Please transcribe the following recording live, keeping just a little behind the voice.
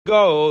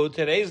Go.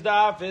 Today's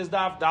daf is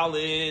daf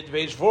Dalit,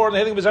 page 4. And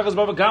heading B'Zachas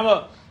Bava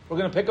Kama. We're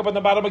going to pick up on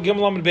the bottom of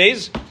Gimel Amud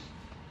Beis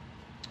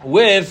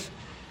with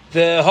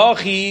the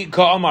Hachi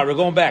Ka'amar. We're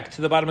going back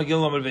to the bottom of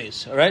Gimel Amud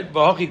Beis. All right,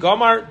 Hachi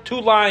Ka'amar,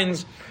 2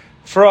 lines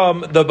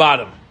from the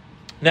bottom.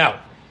 Now,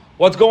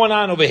 what's going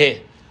on over here?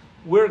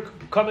 We're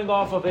coming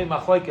off of a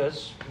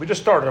machlekes. We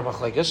just started a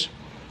machlekes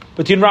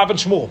between Rav and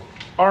Shmuel.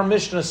 Our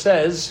Mishnah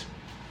says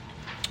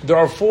there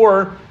are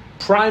 4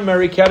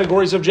 primary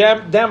categories of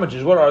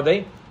damages. What are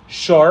they?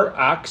 Shar,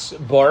 axe,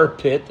 bar,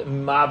 pit,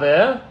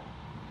 maveh,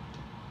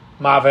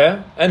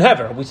 and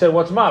hever. We said,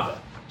 what's maveh?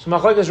 So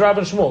machlekes Rav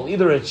and Shmuel.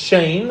 Either it's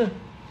shein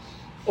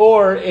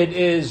or it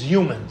is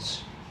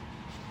humans.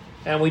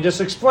 And we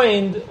just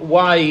explained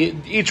why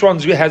each one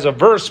has a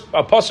verse,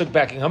 a pasuk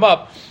backing him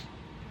up.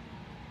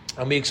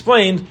 And we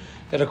explained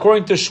that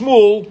according to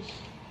Shmuel,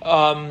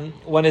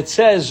 when it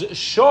says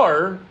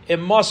shar, it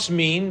must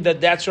mean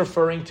that that's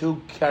referring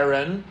to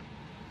Karen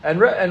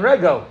and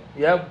Rego.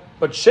 Yeah.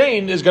 But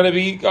shein is going to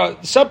be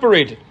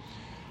separated.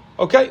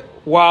 Okay?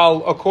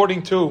 While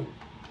according to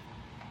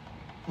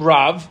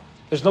Rav,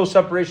 there's no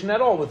separation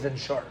at all within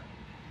Shar.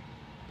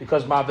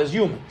 Because Mav is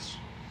humans.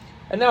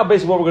 And now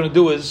basically what we're going to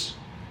do is,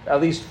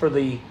 at least for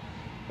the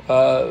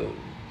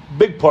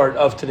big part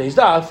of today's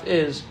daf,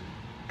 is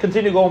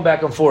continue going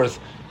back and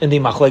forth in the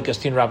Machlekes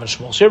Tin Rav and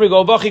Shmuel. So here we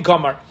go. Bachi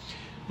Kamar.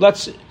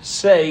 Let's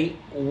say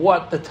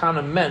what the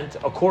Tana meant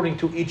according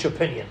to each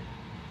opinion.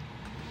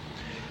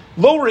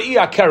 Lo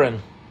Re'iyah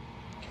Karen.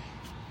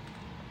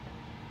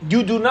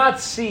 You do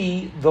not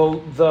see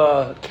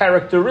the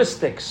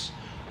characteristics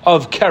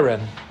of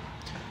Karen.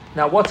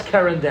 Now, what's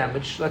Karen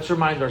damage? Let's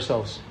remind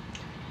ourselves.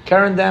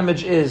 Karen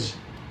damage is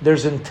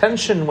there's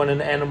intention when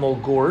an animal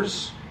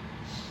gores.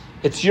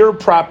 It's your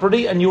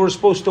property and you were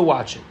supposed to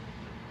watch it.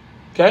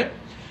 Okay?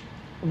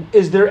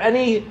 Is there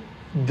any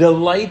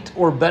delight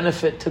or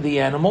benefit to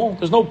the animal?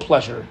 There's no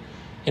pleasure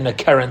in a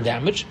Karen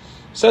damage.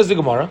 Says the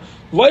Gemara,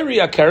 when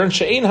it comes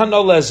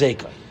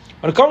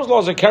to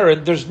laws of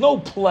Karen, there's no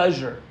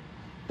pleasure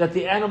that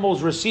the animal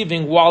is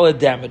receiving while it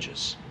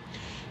damages.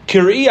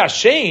 Kiriyah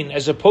shein,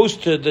 as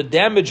opposed to the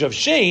damage of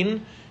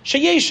shein,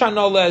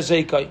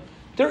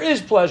 there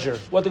is pleasure.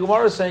 What the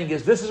Gemara is saying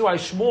is, this is why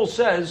Shmuel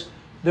says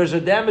there's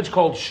a damage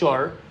called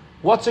shar.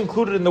 What's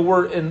included in the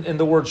word in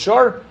the word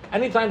shar?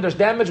 Anytime there's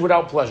damage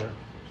without pleasure.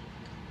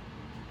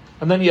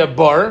 And then you have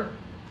bar,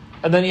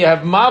 and then you have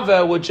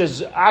mava, which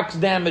is axe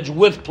damage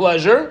with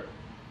pleasure,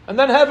 and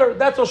then hever.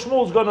 That's how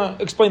Shmuel is going to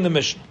explain the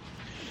Mishnah.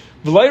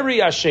 And when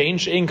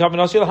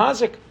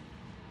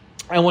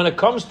it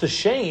comes to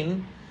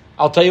shein,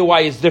 I'll tell you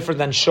why it's different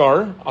than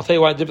shar.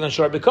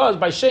 Because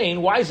by shein,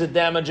 why is it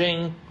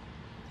damaging?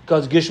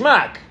 Because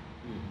gishmak.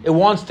 It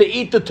wants to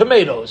eat the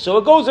tomatoes. So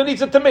it goes and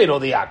eats a tomato,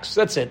 the ox.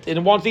 That's it. It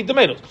wants to eat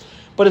tomatoes.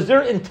 But is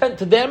there intent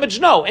to damage?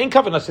 No. When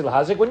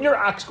your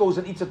ox goes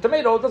and eats a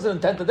tomato, it doesn't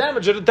intend to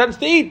damage, it intends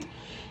to eat.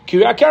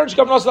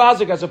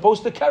 As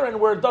opposed to Karen,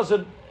 where it does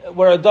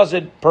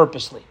it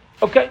purposely.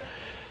 Okay?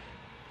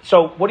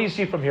 So, what do you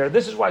see from here?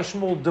 This is why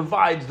Shmuel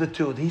divides the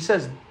two. He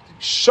says,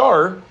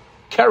 Shar,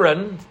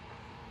 Karen,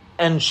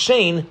 and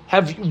shein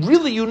have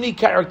really unique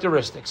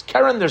characteristics.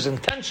 Karen, there's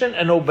intention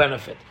and no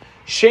benefit.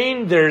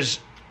 Shein, there's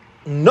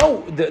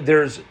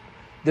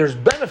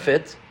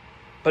benefit,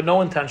 but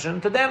no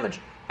intention to damage.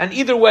 And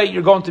either way,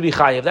 you're going to be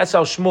chayiv. That's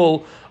how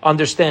Shmuel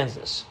understands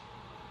this.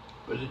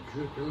 But the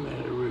truth of the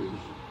matter is,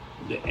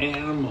 the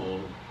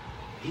animal,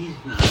 he's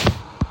not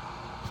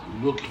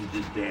looking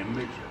to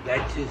damage.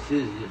 That's just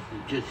his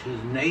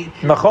nature.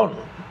 Nachon.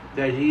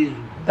 That he's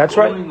That's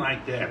going right.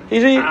 like that.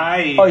 You're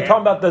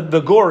talking about the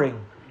goring.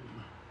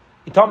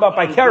 You're talking about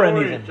by Karen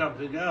goring even. Is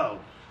something else.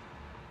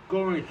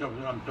 Goring is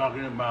something I'm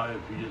talking about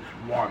if you're just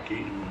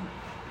walking.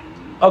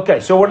 Okay,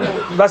 so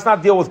let's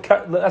not deal with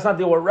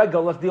Rega.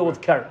 Let's deal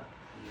with Karen.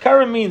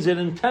 Karen means it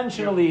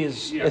intentionally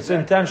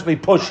intentionally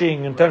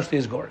pushing, intentionally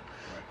is goring.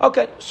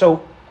 Okay,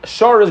 so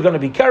Shar is going to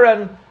be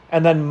Karen,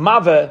 and then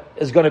Mave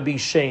is going to be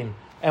shein.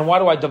 And why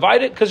do I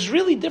divide it? Because it's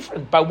really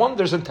different. By one,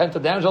 there's intent to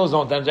damage. The other, there's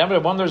no intent to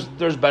damage. By one,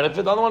 there's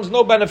benefit. The other one's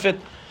no benefit.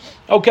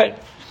 Okay.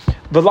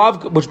 The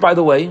lav, which, by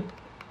the way,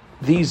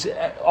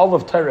 all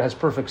of Torah has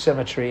perfect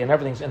symmetry and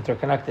everything's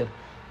interconnected.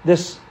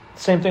 This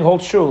same thing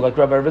holds true, like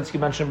Rabbi Ravitsky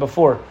mentioned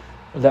before,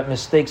 that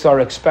mistakes are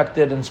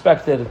inspected, and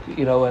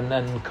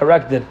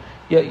corrected.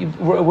 Yeah,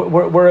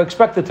 we're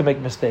expected to make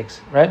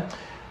mistakes, right?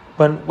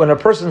 When a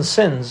person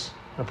sins,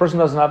 when a person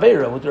does an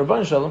aveira with the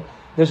Rabban Shalom,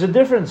 there's a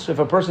difference if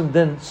a person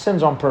then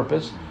sins on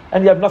purpose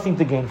and you have nothing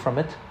to gain from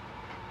it.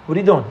 What are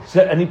you doing? Is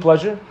there any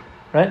pleasure?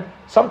 Right?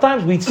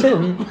 Sometimes we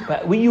sin,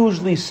 we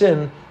usually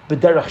sin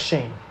b'derech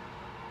shein.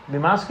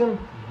 Bimaskim?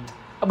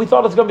 We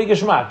thought it's going to be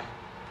geshmak.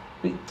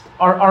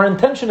 Our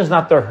intention is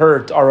not to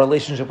hurt our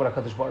relationship with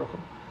HaKadosh Baruch Hu.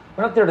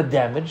 We're not there to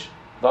damage.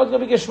 We thought it's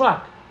going to be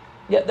geshmak.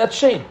 Yeah, that's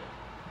shein.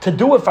 To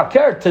do a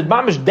fakir, to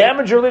mamish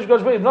damage your relationship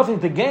with HaKadosh Baruch Hu, you have nothing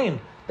to gain.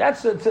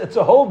 It's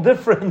a whole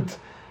different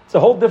It's a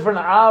whole different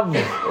av.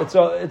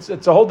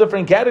 It's a whole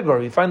different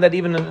category. We find that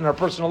even in our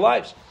personal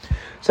lives.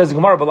 Says the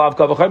Gemara,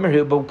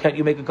 but can't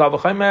you make a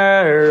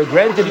kavachaymer?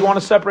 Granted, you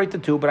want to separate the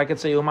two, but I could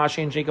say by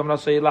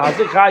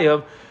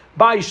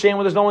shame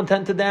when there's no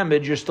intent to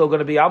damage, you're still going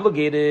to be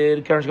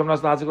obligated. I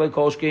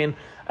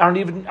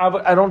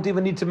don't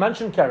even need to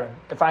mention Karen.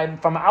 If I'm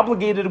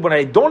obligated when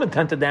I don't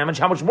intend to damage,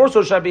 how much more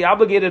so should I be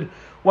obligated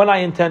when I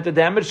intend to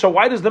damage? So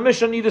why does the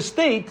Mishnah need to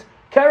state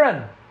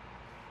Karen?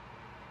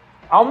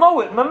 I'll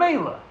know it,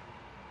 Mamela.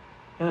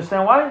 You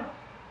understand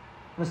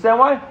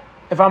why?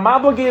 If I'm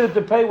obligated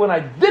to pay when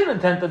I didn't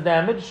intend to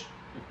damage,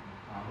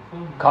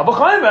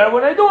 Kabachaymer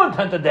when I do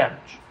intend to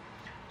damage.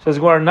 Says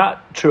we're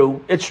not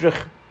true.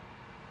 Itzrich.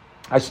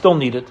 I still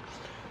need it.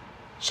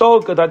 So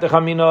I would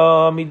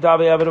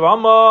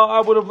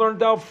have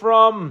learned out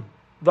from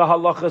the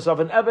halachas of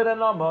an Eved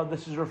and Amma.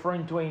 This is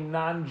referring to a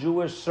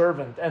non-Jewish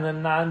servant and a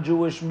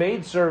non-Jewish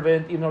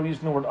maidservant. Even though we're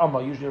using the word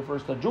Amma, usually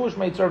refers to a Jewish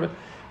maidservant.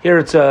 Here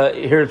it's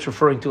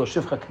referring to a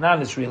Shivcha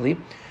Kananis, really.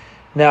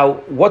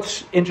 Now,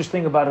 what's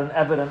interesting about an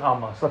Eved and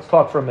Amma? So let's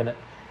talk for a minute.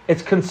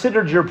 It's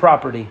considered your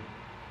property.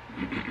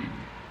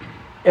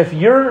 If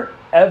your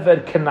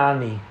Eved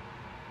Kanani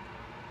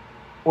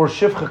or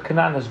Shivcha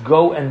Kananis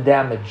go and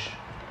damage,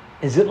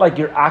 is it like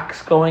your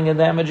ox going and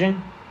damaging?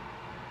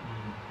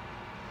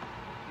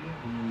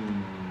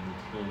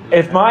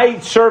 If my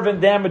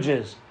servant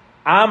damages,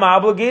 I'm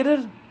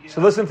obligated? So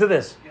listen to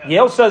this.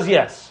 Yale says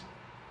yes.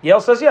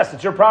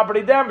 It's your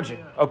property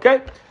damaging.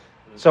 Okay?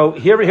 So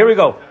here we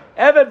go.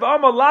 Eved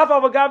v'ama lav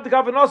avagav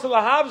d'kavanos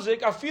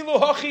lahavzik afilu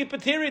hachi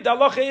petiri. The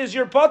halacha is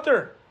your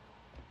putter.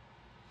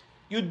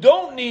 You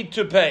don't need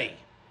to pay.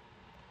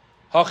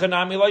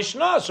 Hachanami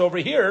leishnas. Over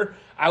here,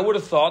 I would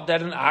have thought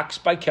that an ox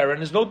by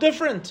Karen is no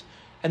different,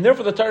 and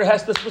therefore the Torah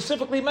has to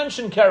specifically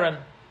mention Karen.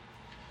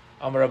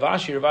 Amar Rav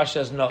Ashi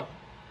says no.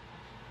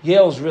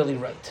 Yale's really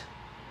right.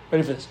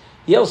 Ready for this?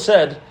 Yale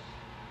said,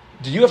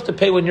 "Do you have to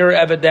pay when your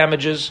Eved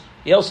damages?"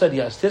 Yale said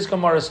yes. This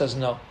Gemara says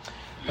no.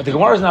 What the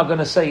Gemara is now going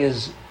to say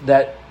is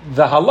that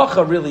the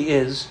halacha really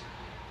is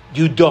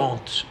you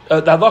don't.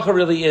 The halacha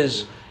really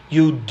is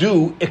you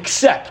do,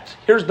 except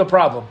here's the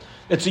problem.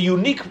 It's a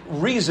unique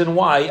reason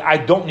why I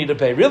don't need to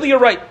pay. Really, you're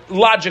right.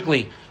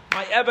 Logically,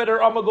 my Eved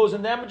or Amma goes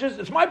and damages.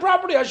 It's my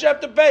property. I should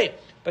have to pay.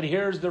 But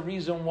here's the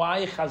reason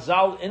why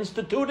Chazal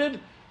instituted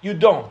you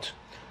don't.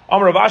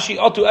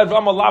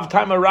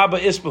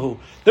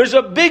 There's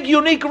a big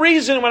unique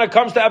reason when it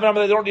comes to Eved and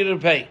Amma they don't need to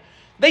pay.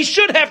 They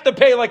should have to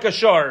pay like a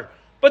shar.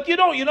 But you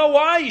don't. You know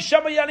why?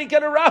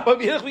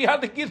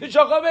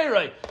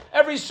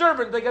 Every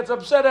servant that gets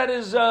upset at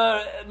his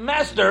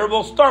master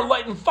will start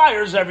lighting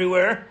fires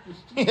everywhere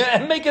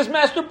and make his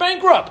master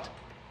bankrupt.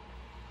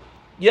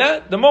 Yeah?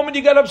 The moment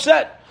you get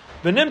upset.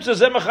 And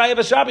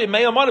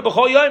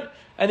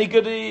he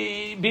could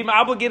be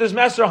obligated his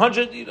master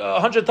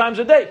 100 times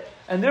a day.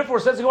 And therefore,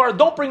 says the Gemara,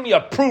 don't bring me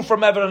a proof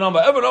from Eved and Amma.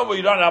 Eved and Amma,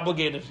 you're not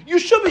obligated. You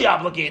should be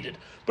obligated.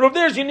 But if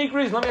there's unique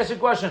reason, let me ask you a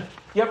question.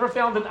 You ever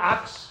found an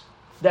ox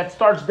that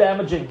starts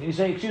damaging? You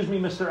say, excuse me,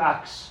 Mr.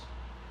 Ox.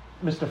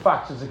 Mr.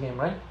 Fox is the game,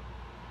 right?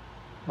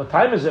 What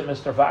time is it,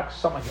 Mr. Fox?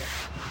 Something like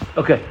that.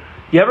 Okay.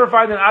 You ever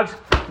find an ox?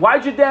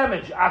 Why'd you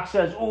damage? Ox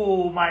says,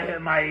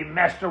 my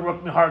master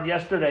worked me hard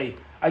yesterday.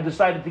 I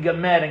decided to get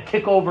mad and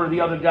kick over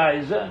the other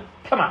guys.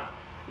 Come on.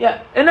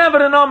 Yeah. An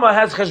Eved and Amma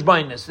has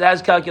cheshbainis. It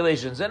has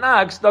calculations. An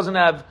ox doesn't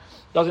have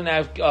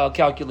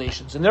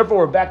calculations. And therefore,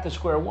 we're back to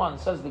square one.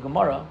 Says the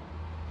Gemara.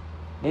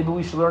 Maybe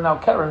we should learn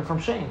out Karen from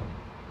Shane.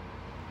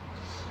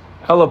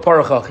 Hello,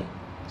 Parachachi.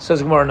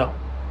 Says Gemara, no.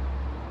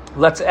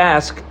 Let's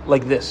ask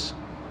like this.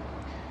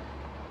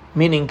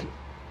 Meaning,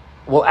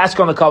 we'll ask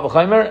on the Kal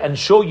V'chaimer and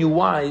show you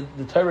why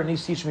the Torah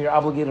needs to teach me you're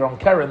obligated on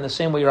Karen the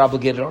same way you're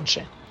obligated on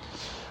Shein.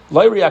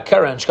 Lo'iriya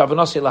Karen,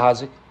 shkavanasi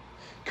lahazik.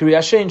 Kriya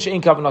Shein,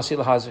 she'in kavanasi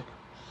lahazik.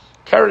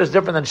 Karen is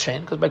different than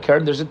Shein, because by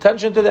Karen there's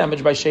intention to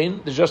damage. By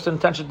Shein, there's just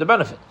intention to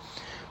benefit.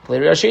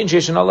 Lo'iriya Shein,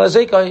 she'in hana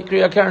le'ezekai.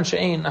 Kriya Karen,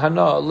 she'in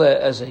hana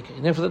le'ezekai.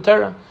 And therefore the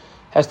Torah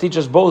has to teach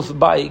us both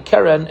by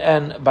Karen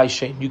and by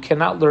Shein. You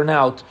cannot learn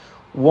out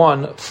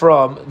one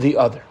from the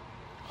other.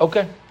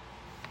 Okay?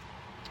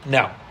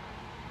 Now,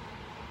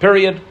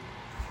 period.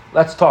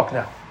 Let's talk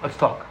now. Let's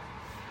talk.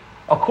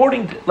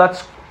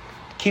 Let's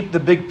keep the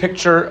big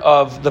picture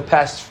of the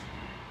past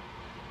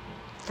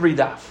 3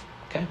 daf.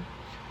 Okay?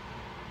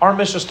 Our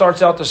Mishnah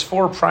starts out as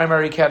 4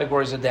 primary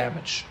categories of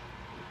damage.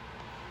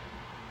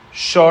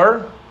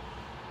 Shar,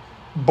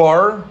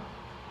 bar,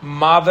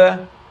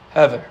 mave,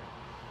 hever.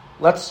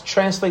 Let's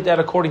translate that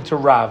according to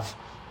Rav.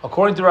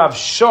 According to Rav,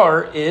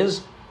 shar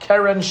is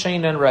Keren,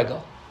 Shein, and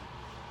Regel.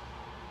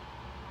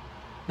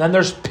 Then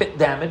there's pit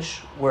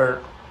damage,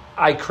 where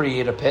I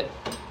create a pit.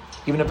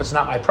 Even if it's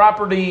not my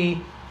property,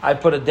 I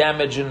put a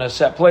damage in a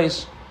set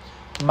place.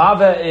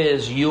 Mave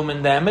is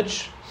human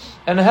damage,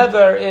 and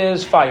Hever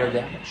is fire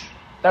damage.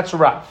 That's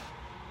Rav.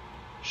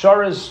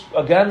 Shar is,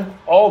 again,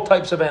 all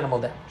types of animal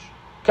damage.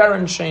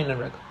 Keren, Shein, and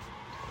Regel.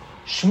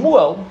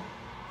 Shmuel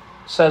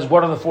says,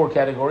 what are the 4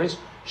 categories?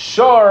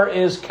 Shar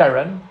is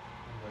Keren,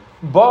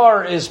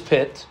 bar is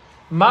pit,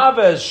 Mave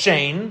is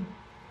Shein,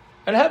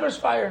 and Hever's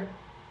fire.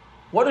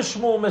 What is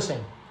Shmuel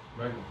missing?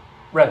 Regel.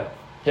 Regel.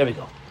 Here we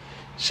go.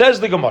 Says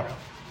the Gemara.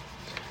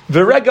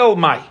 V'regel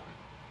mai.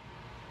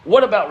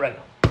 What about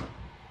regel?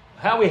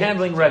 How are we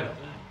handling regel?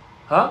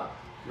 Huh?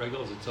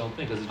 Regel is its own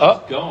thing because it's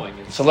just going.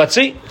 So let's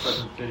see.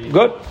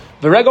 Good.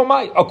 V'regel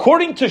mai.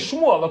 According to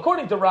Shmuel,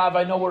 according to Rav,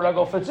 I know where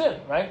regel fits in,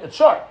 right? It's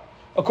sharp.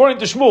 According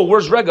to Shmuel,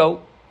 where's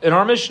regel in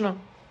our Mishnah?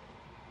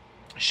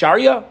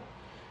 Sharia?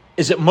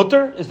 Is it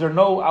mutter? Is there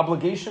no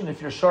obligation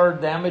if your shar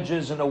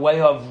damages in a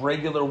way of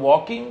regular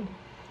walking?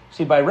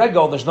 See, by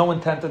regel, there's no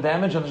intent to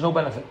damage and there's no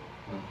benefit.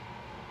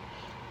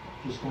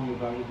 Just going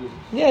about your business.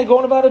 Yeah,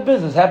 going about his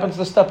business. Happens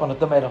to step on a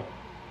tomato.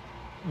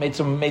 Made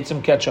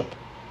some ketchup.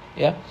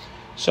 Yeah?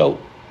 So,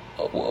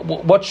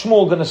 what's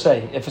Shmuel going to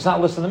say? If it's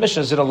not listed in the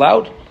Mishnah, is it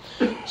allowed?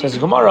 Says the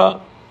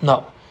Gemara,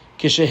 no.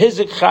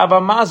 Kishehizik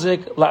chava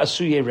mazik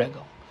la'asuye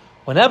regel.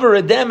 Whenever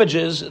it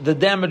damages, the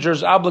damager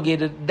is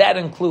obligated. That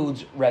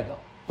includes regel.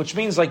 Which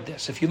means like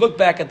this. If you look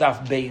back at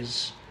Daf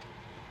Beis,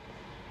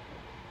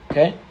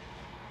 okay?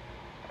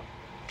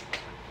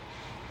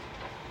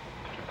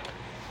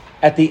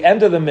 At the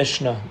end of the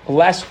Mishnah, the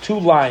last two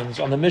lines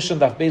on the Mishnah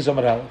Daf Beis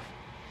Amar Aleph.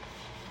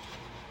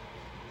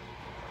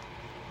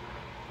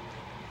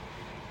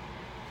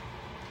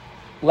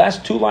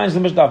 Last two lines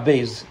of the Mishnah Daf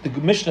Beis, the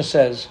Mishnah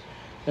says,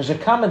 there's a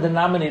common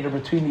denominator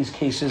between these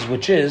cases,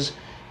 which is,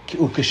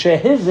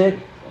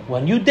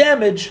 when you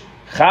damage,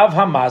 Chav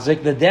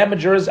hamazik, the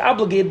damager is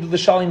obligated to the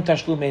shalim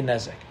tashlumei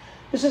nezek.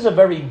 This is a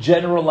very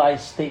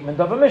generalized statement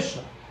of a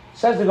Mishnah.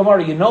 Says the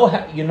Gemara, you know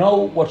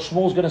what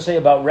Shmuel's going to say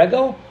about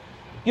regel?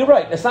 You're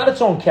right, it's not its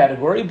own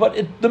category,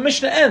 but the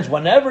Mishnah ends,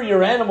 whenever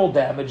your animal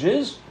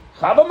damages,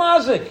 Chav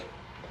hamazik.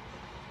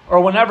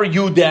 Or whenever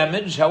you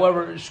damage,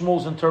 however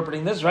Shmuel's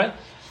interpreting this, right?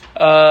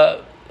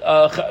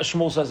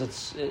 Shmuel says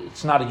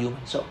it's not a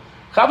human. So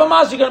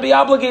Chavamaz, you're going to be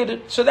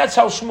obligated. So that's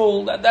how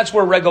Shmuel, that's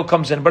where regel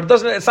comes in. But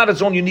it's not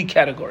its own unique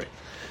category.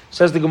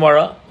 Says the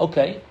Gemara,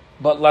 okay,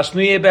 but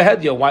Lasnuye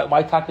Behedya,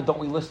 why taka don't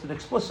we list it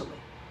explicitly?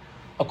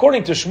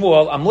 According to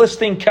Shmuel, I'm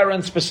listing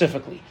Karen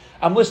specifically.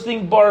 I'm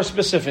listing Bar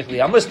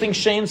specifically. I'm listing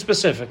Shane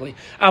specifically.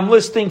 I'm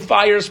listing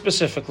Fire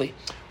specifically.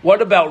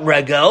 What about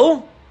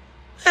regel?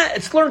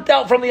 It's learnt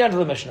out from the end of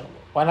the Mishnah.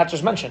 Why not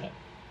just mention it?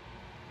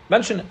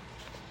 Mention it.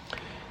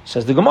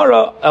 Says the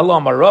Gemara,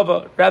 Elam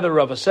Rava, rather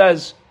Rava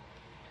says,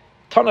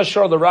 Tana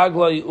Shar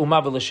L'Raglai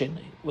Umav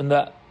L'Sheni. When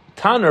the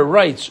Tana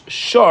writes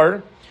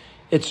Shar,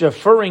 it's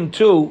referring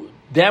to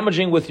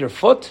damaging with your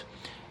foot,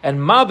 and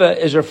Mava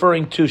is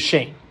referring to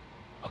Shane.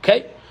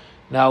 Okay?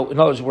 Now, in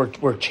other words,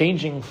 we're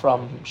changing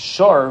from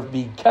Shar,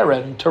 be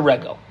Keren, to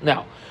Regel.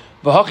 Now,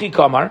 V'hachi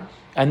Kamar,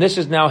 and this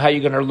is now how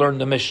you're going to learn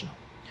the Mishnah.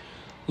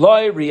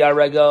 Loi Ria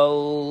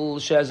Regel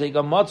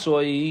Shazega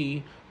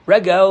Matzoi.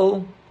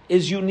 Regel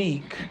is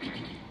unique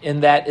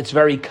in that it's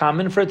very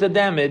common for it to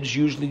damage.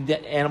 Usually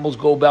the animals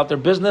go about their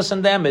business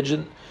and damage,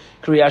 and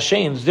Kriya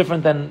Shein is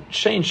different than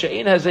Shein.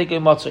 Shein has Eke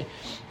Matzoi.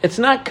 It's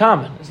not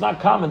common. It's not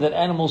common that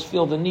animals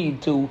feel the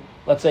need to,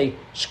 let's say,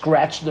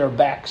 scratch their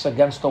backs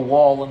against the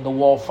wall and the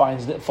wall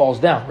falls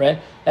down, right?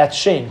 That's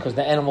Shein, because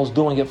the animal's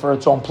doing it for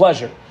its own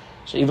pleasure.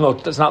 So even though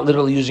it's not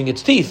literally using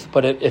its teeth,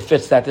 but it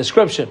fits that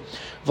description.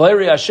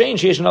 Valeria Shein,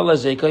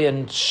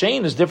 and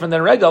Shein is different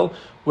than Regel,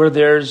 where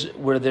there's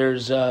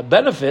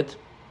benefit.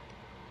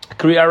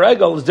 Kriya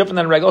Regel is different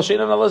than Regel.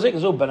 Shein and Alazek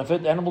is no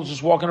benefit. The animal's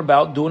just walking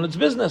about doing its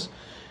business.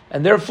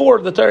 And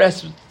therefore, the Torah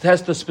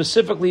has to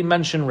specifically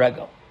mention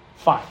Regel.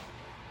 Fine.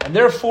 And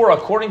therefore,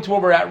 according to where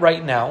we're at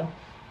right now,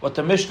 what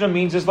the Mishnah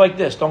means is like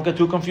this. Don't get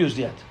too confused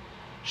yet.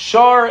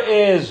 Shar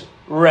is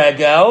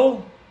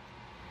Regel,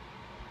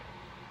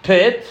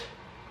 pit,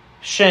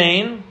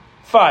 Shein,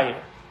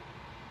 fire.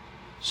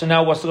 So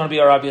now what's going to be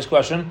our obvious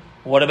question?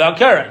 What about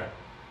Karen?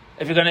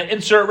 If you're going to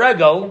insert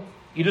Regel,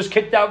 you just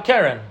kicked out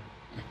Karen.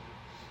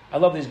 I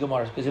love these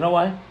Gemaras, because you know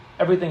why?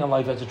 Everything in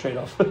life has a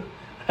trade-off.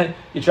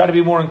 You try to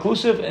be more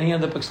inclusive, and you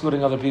end up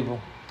excluding other people.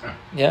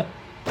 Yeah?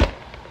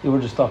 We were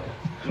just talking.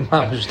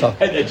 Mom was just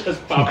talking.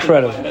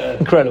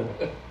 Incredible.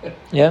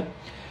 Yeah?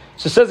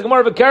 So it says the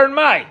Gemara, but Karen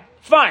Mai.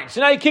 Fine.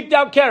 So now you kicked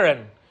out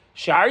Karen.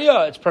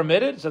 Sharia, it's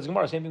permitted. It says the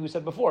Gemara, same thing we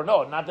said before.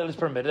 No, not that it's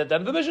permitted. At the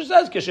end of the Mishnah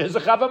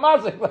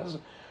says,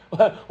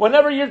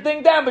 whenever your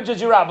thing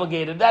damages, you're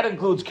obligated. That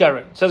includes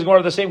Karen. It says the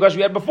Gemara, the same question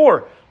we had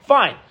before.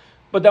 Fine.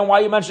 But then why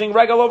are you mentioning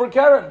Regel over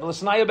Karen?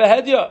 L'snaya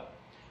behedya.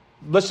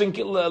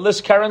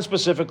 List Karen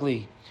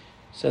specifically.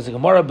 Says the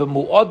Gemara,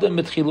 b'mu'adim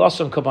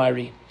mitchilason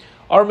kamairi.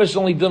 Our mission is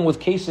only dealing with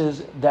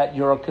cases that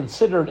you're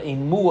considered a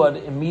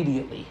muad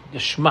immediately.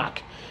 Geshmak.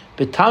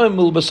 B'tamim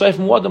mul b'seif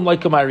muadim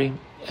like kamairi.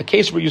 A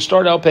case where you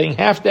start out paying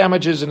half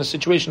damages in a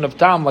situation of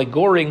tam, like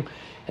goring,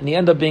 and you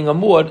end up being a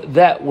muad,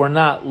 that we're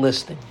not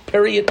listing.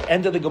 Period.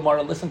 End of the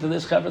Gemara. Listen to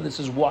this, Chaver. This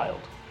is wild.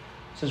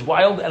 This is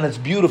wild and it's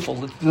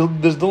beautiful.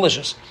 It's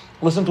delicious.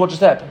 Listen to what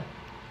just happened.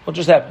 What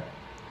just happened?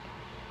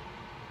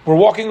 We're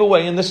walking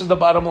away, and this is the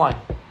bottom line.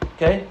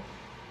 Okay?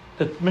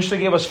 The Mishnah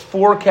gave us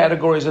 4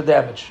 categories of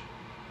damage.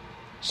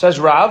 Says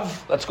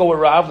Rav. Let's go with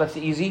Rav. That's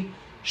the easy.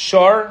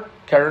 Shar,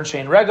 Karen,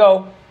 Shein,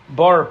 Regel,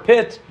 Bar,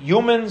 pit,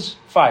 humans,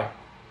 fire.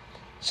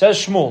 Says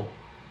Shmuel.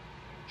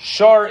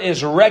 Shar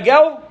is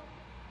regel,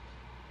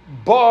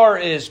 bar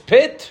is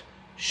pit,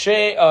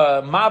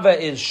 mava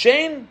is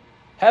shein,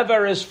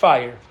 hever is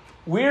fire.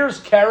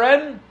 Where's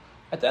Karen?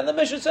 At the end of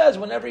the Mishnah says,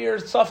 whenever your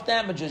stuff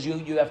damages you,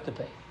 you have to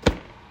pay.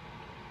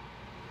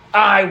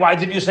 Why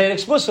did you say it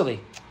explicitly?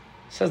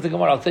 Says the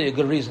Gemara, I'll tell you a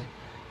good reason.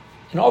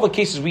 In all the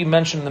cases we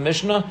mentioned in the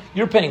Mishnah,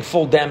 you're paying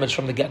full damage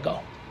from the get-go.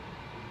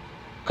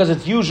 Because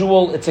it's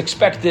usual, it's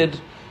expected,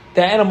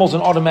 the animal's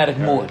an automatic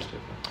muad.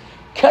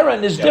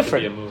 Karen is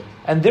different.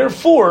 And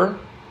therefore,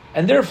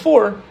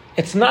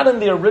 it's not in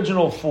the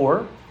original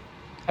 4.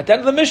 At the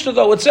end of the Mishnah,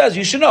 though, it says,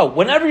 you should know,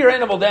 whenever your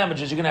animal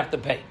damages, you're going to have to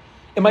pay.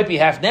 It might be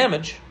half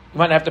damage. You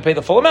might not have to pay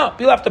the full amount,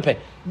 but you'll have to pay.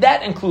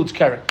 That includes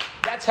Karen.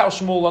 That's how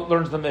Shmuel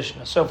learns the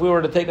Mishnah. So if we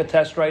were to take a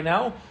test right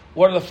now,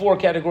 what are the 4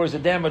 categories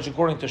of damage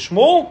according to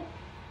Shmuel?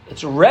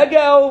 It's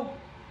regel,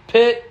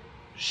 pit,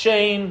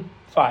 shein,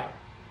 fire.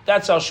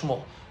 That's how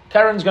Shmuel.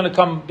 Karen's going to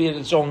come be in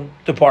its own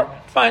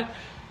department. Fine.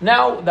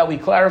 Now that we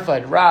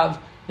clarified Rav,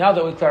 now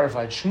that we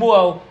clarified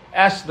Shmuel,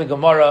 ask the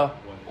Gemara,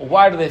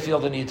 why do they feel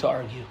the need to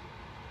argue?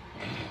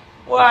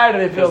 Why do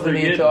they feel the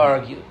need to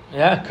argue?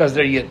 Yeah, because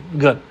they're yid.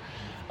 Good.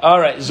 All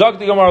right. Zok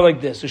the Gemara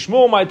like this. So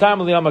Shmuel, my time,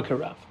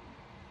 Liyama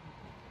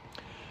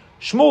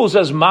Shmuel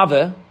says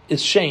Mave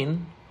is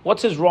shein.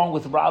 What's his wrong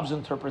with Rav's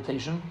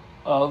interpretation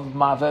of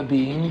Mave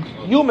being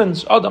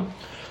humans, Adam?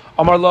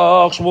 Amar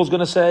Lach, Shmuel's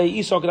going to say,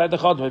 Isok Rai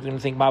Dechad. If you're going to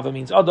think Mave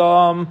means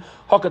Adam,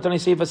 Hakatani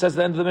Seifa says at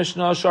the end of the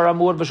Mishnah, Shara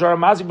Mur v'Shara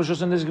Mazik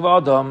b'Shus and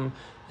Nizgiv Adam.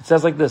 It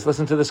says like this.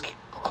 Listen to this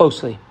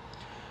closely.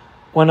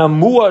 When a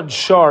muad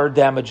shar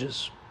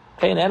damages,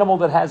 okay, an animal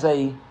that has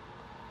a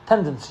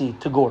tendency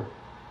to gore,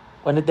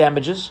 when it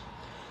damages,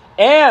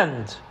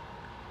 and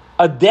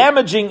a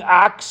damaging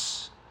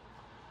ox,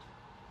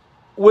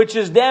 which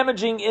is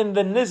damaging in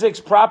the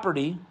nizik's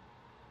property,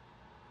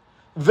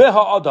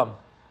 veha adam,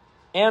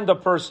 and a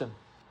person.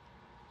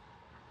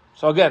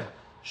 So again,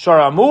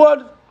 shara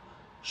muad,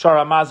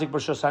 shara mazik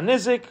b'shus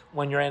hanizik,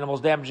 when your animal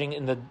is damaging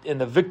in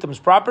the victim's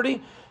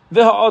property,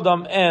 veha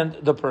adam, and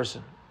the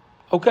person.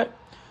 Okay,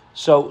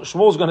 so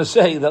Shmuel's going to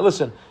say that,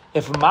 listen,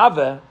 if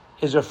mave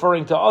is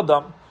referring to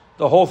adam,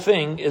 the whole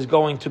thing is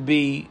going to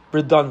be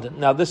redundant.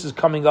 Now, this is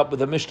coming up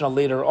with a Mishnah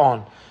later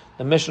on.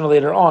 The Mishnah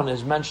later on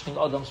is mentioning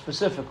Adam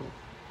specifically.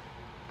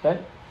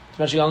 Okay, it's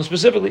mentioning Adam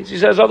specifically. She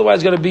says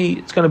otherwise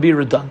it's going to be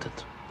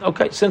redundant.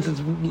 Okay, since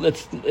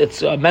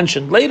it's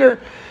mentioned later,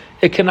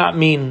 it cannot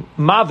mean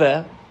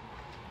Mave.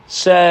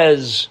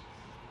 Says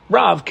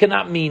Rav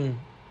cannot mean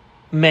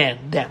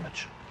man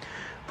damage.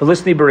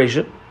 Felicity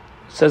Beresha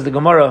says the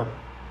Gemara,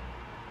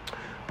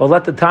 but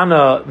let the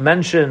Tana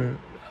mention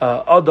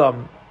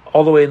Adam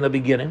all the way in the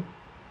beginning.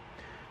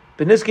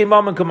 Beniski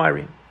Mam and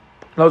Kamairi.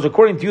 Now,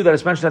 according to you that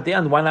it's mentioned at the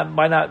end, why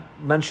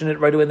not mention it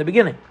right away in the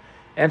beginning?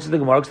 Answer the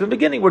Gemara, because in the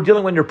beginning we're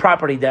dealing when your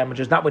property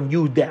damages, not when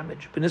you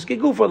damage. Beniski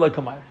Gufa like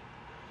Kamairi.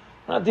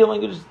 We're not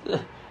dealing with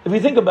if you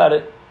think about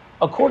it,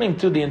 according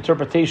to the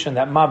interpretation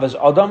that Mav is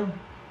Adam,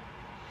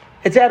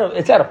 it's at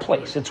a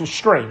place. It's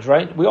strange,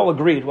 right? We all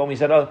agreed when we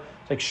said it's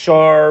like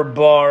shar,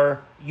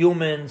 bar,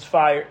 humans,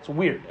 fire. It's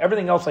weird.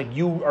 Everything else like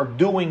you are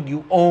doing,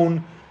 you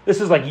own. This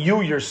is like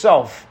you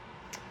yourself.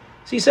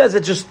 So he says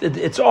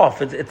it's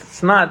off.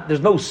 It's not.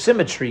 There's no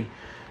symmetry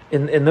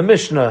in the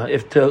Mishnah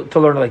to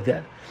learn it like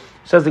that.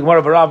 Says the Gemara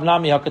of Rav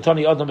Nami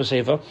Hakatani Adam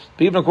B'Seifa.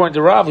 But even according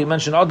to Rav, he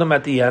mentioned Adam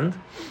at the end.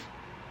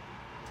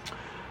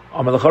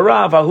 The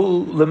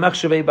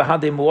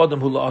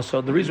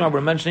reason why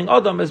we're mentioning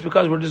Adam is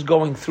because we're just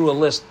going through a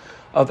list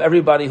of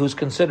everybody who's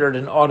considered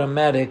an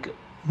automatic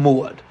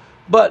muad.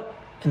 But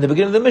in the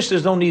beginning of the Mishnah,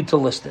 there's no need to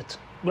list it.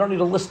 We don't need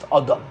to list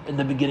Adam in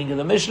the beginning of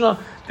the Mishnah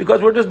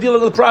because we're just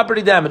dealing with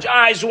property damage.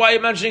 So why are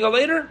you mentioning it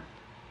later?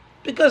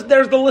 Because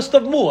there's the list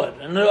of muad,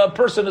 and a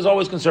person is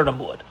always considered a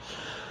muad.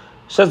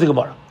 Says the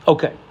Gemara.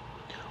 Okay.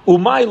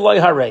 Umay loy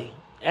harei.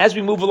 As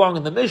we move along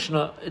in the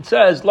Mishnah, it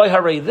says loy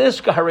harei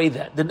this, ka harei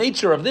that. The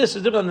nature of this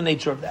is different than the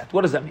nature of that.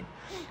 What does that mean?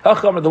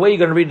 The way you're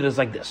going to read it is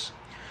like this.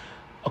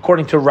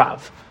 According to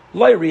Rav,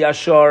 loy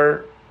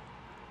riyashar,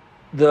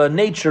 the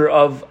nature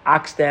of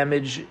ox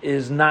damage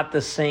is not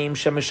the same.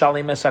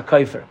 Shemeshali mesa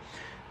kaifer.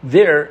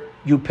 There,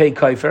 you pay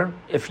kaifer.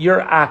 If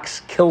your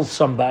ox kills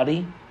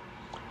somebody,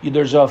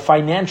 there's a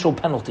financial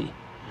penalty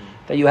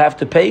that you have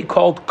to pay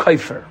called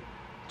kaifer.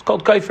 It's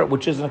called kaifer,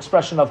 which is an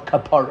expression of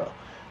kapara.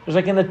 There's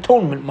like an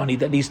atonement money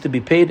that needs to be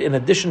paid in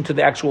addition to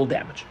the actual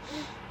damage.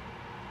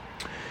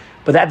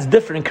 But that's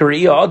different.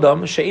 Kariya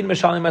adam she'in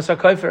meshali mesa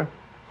kaifer.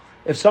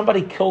 If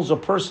somebody kills a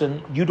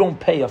person, you don't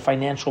pay a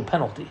financial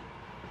penalty.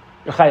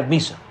 You're chayav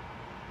misa.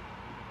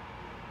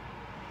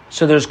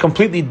 So there's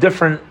completely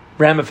different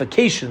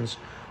ramifications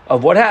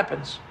of what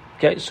happens.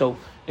 Okay, so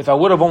if I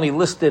would have only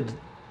listed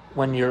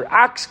when your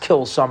ox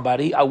kills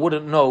somebody, I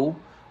wouldn't know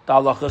the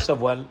halachas of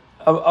when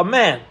a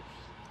man.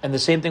 And the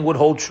same thing would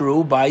hold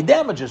true by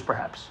damages,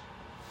 perhaps.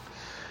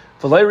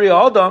 V'leiri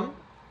adam,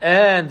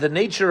 and the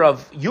nature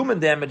of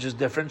human damage is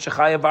different.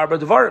 Shechayav arba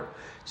devarim.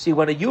 See,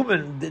 when a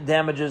human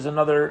damages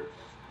another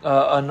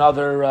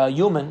another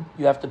human,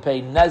 you have to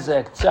pay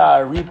nezek,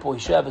 tsar, ripoy,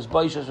 shevis,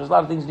 baishas. There's a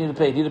lot of things you need to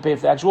pay. You need to pay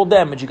for the actual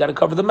damage. You got to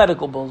cover the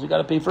medical bills. You got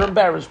to pay for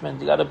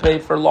embarrassment. You got to pay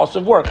for loss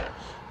of work,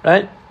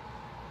 right?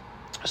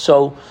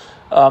 So,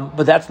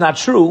 but that's not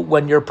true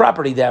when your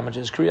property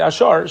damages.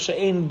 Kriyashar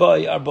she'ein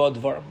bay arba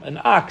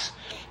dvarim.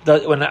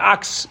 When an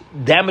ox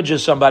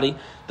damages somebody,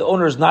 the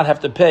owner does not have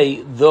to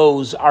pay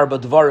those arba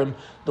dvarim,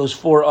 those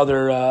four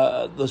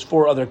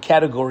other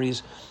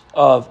categories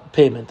of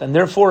payment. And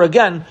therefore,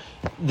 again,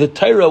 the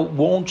Torah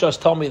won't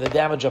just tell me the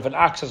damage of an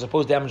ox as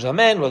opposed to damage of a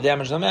man, or the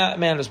damage of a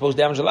man as opposed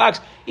to damage of the ox.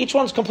 Each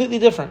one's completely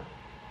different.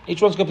 They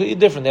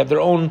have their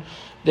own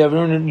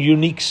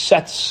unique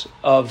sets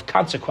of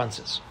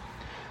consequences.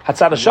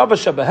 Hatzad Shava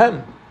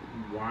Shebehem.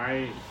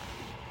 Why?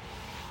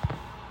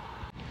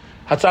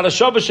 Hatzad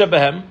Shava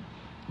Shebehem.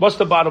 What's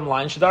the bottom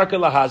line? Shadarka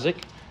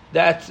lahazik.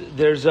 That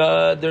there's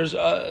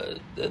the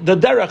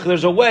derech.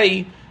 There's a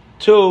way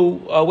to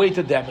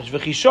damage.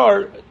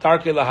 V'chishar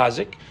darke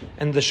lahazik,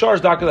 and the shar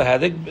is darke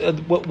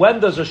lahazik. When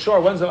does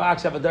the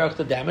ox have a derech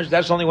to damage?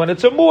 That's only when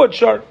it's a muad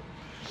shar.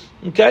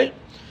 Okay,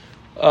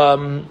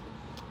 and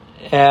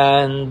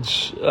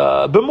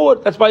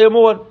b'muad. That's by a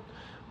muad.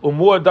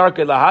 Umuad darke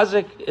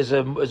lahazik is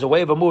a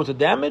way of a muad to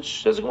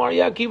damage. Says the Gemara,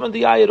 yeah, even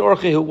the ayat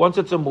orchehu. Once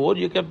it's a muad,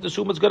 you can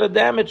assume it's going to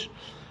damage.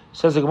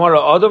 Says the Gemara,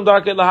 Adam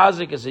darke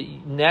lahazik, is it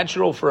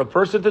natural for a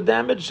person to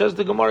damage? Says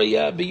the Gemara,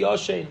 yeah,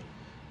 biyoshein.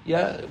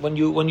 Yeah, when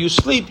you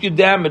sleep, you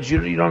damage.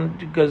 You don't,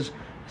 because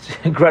it's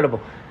incredible.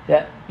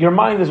 Yeah, your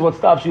mind is what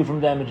stops you from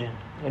damaging.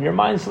 When your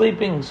mind's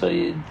sleeping, so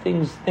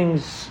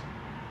things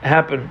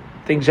happen.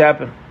 Things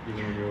happen.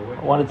 Even when you're awake.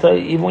 I want to tell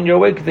you, even when you're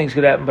awake, things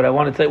could happen. But I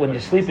want to tell you, when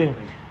you're sleeping,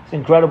 it's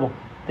incredible.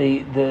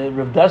 The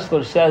Rav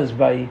Dessler says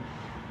by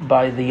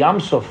the Yam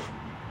Suf,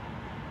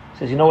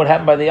 says, you know what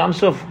happened by the Yam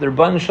Suf? The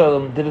Rebbeinu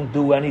Shalom didn't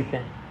do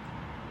anything.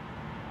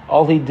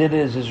 All he did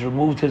is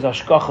removed his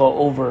ashkacha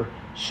over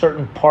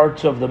certain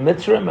parts of the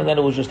Mitzrayim, and then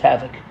it was just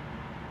havoc.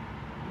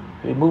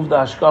 He removed the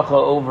hashkacha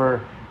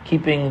over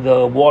keeping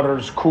the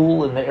waters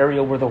cool in the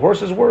area where the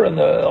horses were, and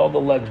all the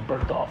legs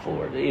burnt off,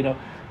 or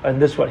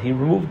and this one he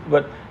removed.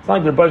 But it's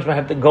not like the Rebbeinu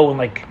had to go and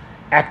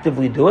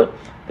actively do it.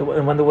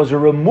 And when there was a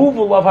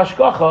removal of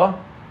hashkacha,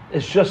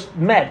 it's just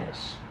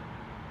madness.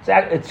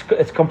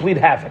 It's complete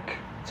havoc.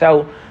 It's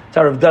how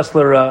Rav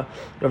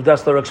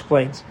Dessler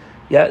explains.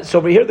 Yeah. So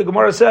over here the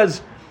Gemara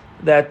says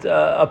that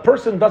a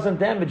person doesn't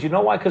damage. You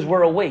know why? Because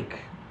we're awake.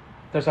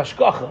 There's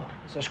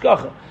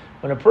hashkacha.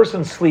 When a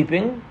person's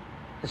sleeping,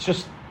 it's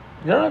just,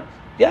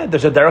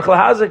 there's a derech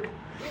lahazik.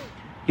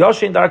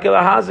 Yoshin darke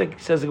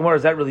lahazik, says the Gemara,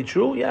 is that really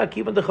true? Yeah,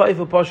 kivan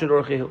dechayfu pashut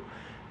orchehu.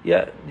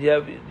 Yeah,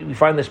 we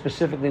find this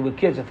specifically with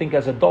kids. I think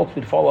as adults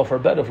we'd fall off our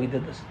bed if we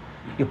did this.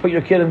 You put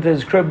your kid into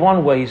his crib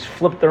one way, he's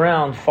flipped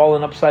around,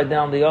 fallen upside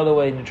down the other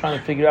way, and you're trying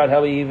to figure out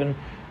how he even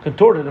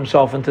contorted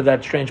himself into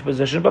that strange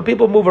position. But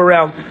people move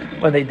around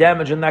when they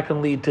damage, and that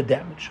can lead to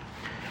damage.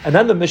 And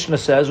then the Mishnah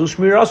says,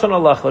 Ushmiras on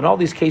Allah. In all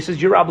these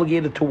cases, you're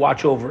obligated to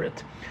watch over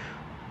it.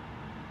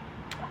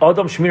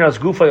 Adam shmiras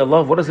gufay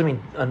Allah. What does it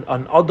mean?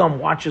 An Adam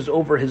watches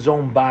over his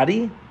own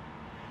body.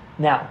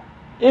 Now,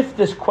 if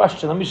this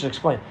question, let me just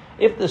explain.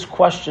 If this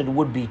question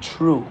would be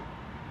true,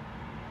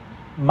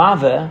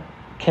 Mave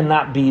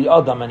cannot be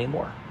Adam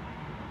anymore.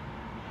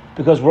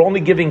 Because we're only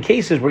giving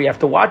cases where you have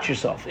to watch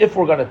yourself. If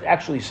we're going to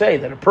actually say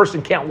that a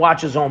person can't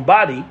watch his own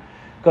body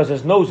because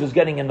his nose is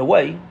getting in the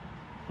way,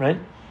 right?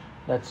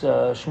 That's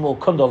Shmuel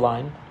Kundal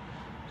line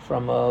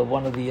from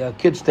one of the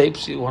kids'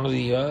 tapes. One of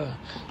the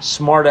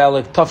smart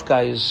aleck tough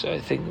guys, I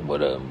think. I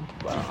don't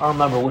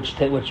remember which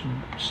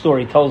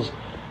story tells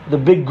the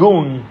big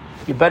goon.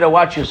 You better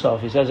watch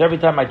yourself. He says every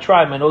time I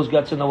try, my nose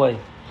gets in the way.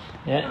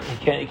 Yeah,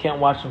 he can't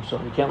watch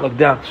himself. He can't look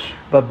down.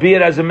 But be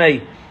it as it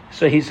may.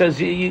 So he says,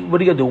 what are you going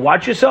to do?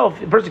 Watch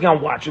yourself? A person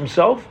can't watch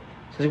himself.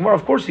 He says, well,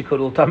 of course he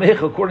could.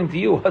 According to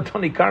you, if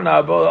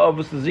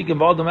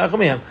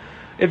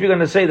you're going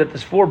to say that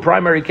there's four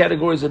primary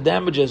categories of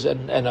damages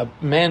and a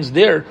man's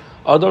there,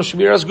 a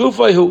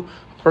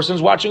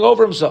person's watching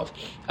over himself.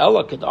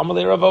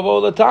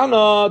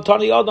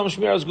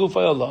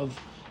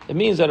 It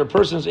means that a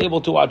person is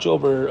able to watch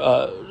over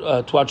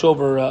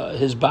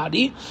his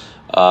body,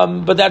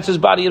 but that's his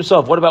body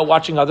himself. What about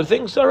watching other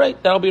things? All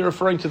right, that'll be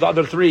referring to the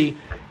other three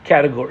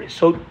categories.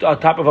 So,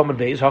 top of Amud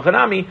Beis,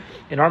 Hachanami,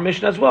 in our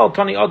mission as well,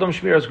 Tani Adam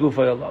Shmiras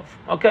Gufay Alav.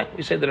 Okay,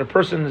 we say that a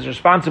person is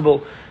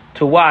responsible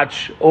to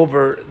watch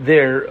over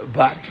their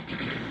body.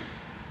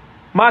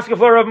 Maska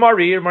Flora of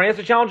Marir, that's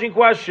a challenging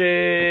question.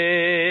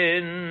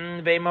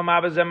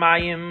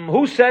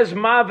 Who says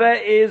Mave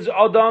is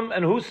Adam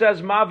and who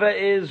says Mave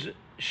is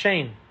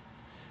Shane?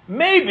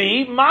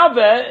 Maybe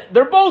Mave,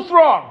 they're both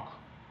wrong.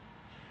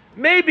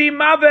 Maybe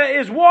Mave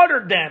is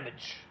water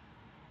damage.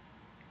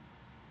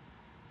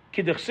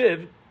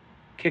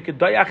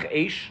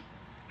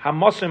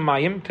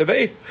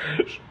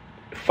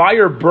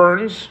 Fire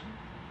burns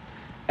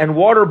and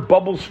water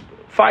bubbles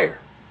fire.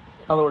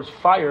 In other words,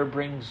 fire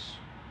brings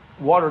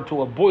water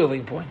to a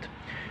boiling point.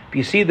 But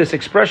you see this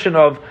expression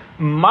of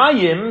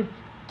mayim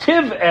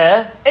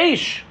tiv'eh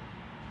eish.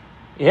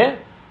 Yeah?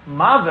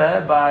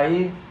 Mave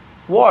by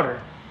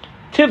water.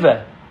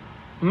 Tive,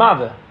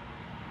 mave.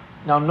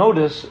 Now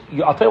notice,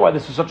 I'll tell you why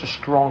this is such a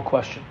strong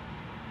question.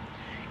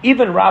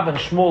 Even Rav and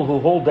Shmuel, who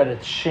hold that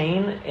it's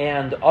Shane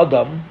and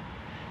Adam,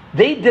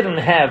 they didn't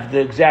have the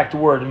exact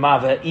word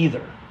mave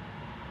either.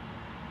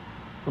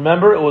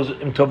 Remember, it was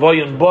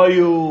imtavoyin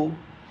boyu,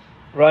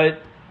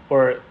 right?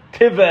 Or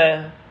tive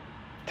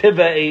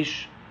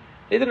eish.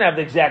 They didn't have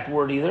the exact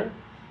word either.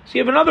 So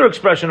you have another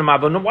expression of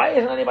mave. Now, why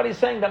isn't anybody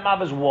saying that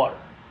mave is water?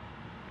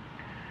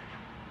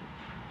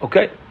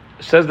 Okay,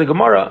 says the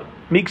Gemara,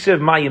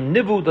 Miksev mayim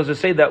nivu. Does it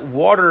say that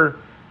water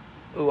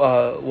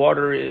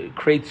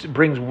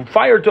brings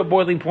fire to a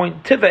boiling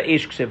point? Tiva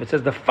eish ksiv. It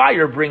says the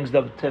fire brings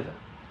the tiva.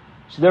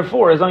 So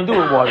therefore, it has nothing to do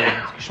with water. It's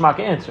a Kishmaka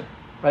answer,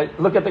 right?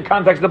 Look at the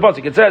context of the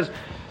pasuk. It says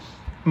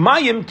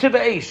mayim tiva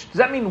eish. Does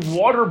that mean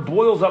water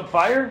boils up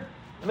fire?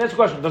 Let me ask a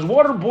question. Does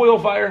water boil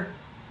fire?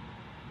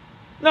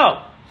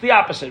 No, it's the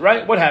opposite,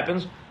 right? What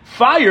happens?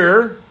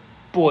 Fire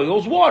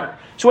boils water.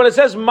 So when it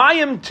says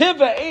mayim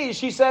tiva eish,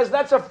 he says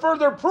that's a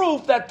further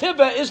proof that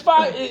tiva is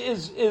fire,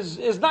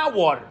 is not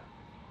water.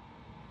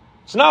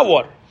 It's not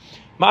water.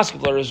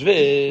 Maskevler is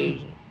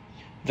ve'ema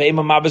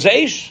mabaz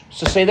eish.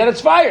 So say that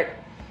it's fire.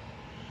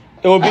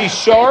 It would be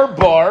shar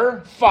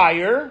bar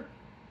fire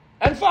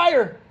and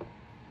fire.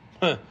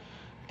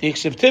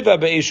 Dichsiv tiva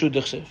be'eshu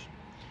dichsiv.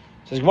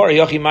 Says Gemara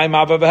yachi may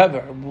mava behever.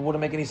 It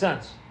wouldn't make any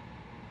sense,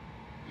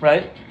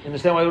 right? You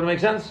understand why it wouldn't make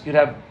sense? You'd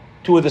have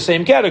two of the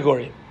same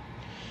category.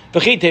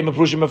 If you're going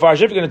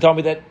to tell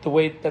me that the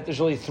way that there's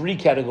only three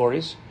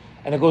categories,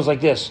 and it goes like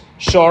this: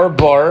 shar,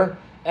 bar,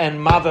 and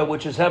mava,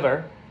 which is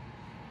hever.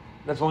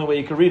 That's the only way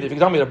you can read it. If you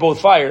tell me they're both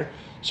fire,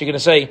 so you're going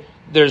to say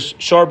there's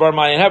shar, bar,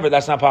 maya, and hever.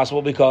 That's not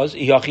possible because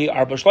iyachi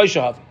arba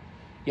shleisha.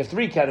 You have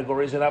three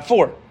categories and not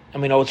four,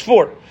 and we know it's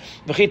four.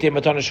 And you're going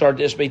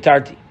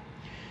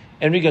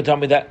to tell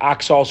me that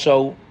ox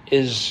also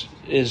is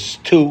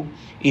two.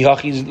 It's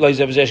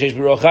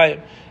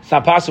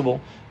not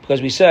possible.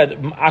 Because we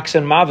said Ax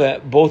and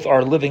Mave both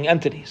are living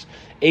entities.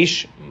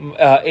 Eish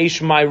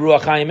my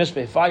ruach hayim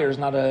ispe. Fire is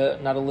not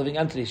a living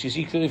entity. So you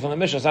see clearly from the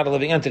Mishnah, it's not a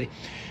living entity.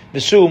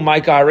 Vesu my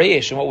karei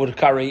eish. And what would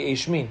karei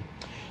eish mean?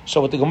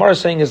 So what the Gemara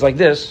is saying is like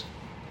this: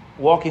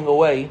 walking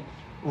away.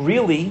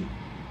 Really,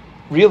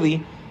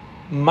 Mave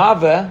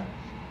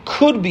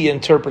could be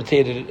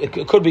interpreted.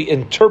 It could be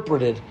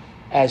interpreted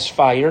as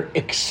fire,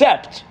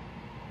 except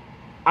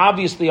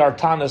obviously our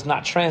Tana is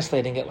not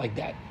translating it like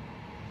that.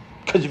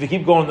 Because if you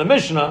keep going in the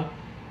Mishnah,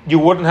 you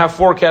wouldn't have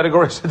four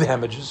categories of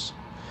damages.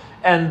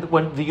 And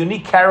when the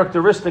unique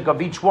characteristic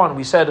of each one,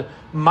 we said,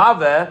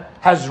 Mave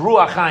has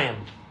Ruach Hayim,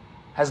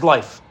 has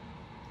life.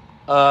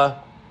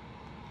 Fire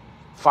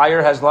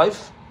has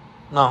life?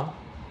 No.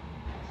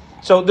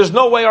 So there's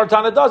no way our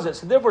Tana does it.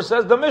 So therefore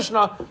says the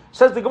Mishnah,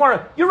 says the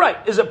Gemara, you're right.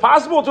 Is it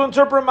possible to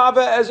interpret Mave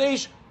as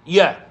Eish?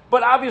 Yeah.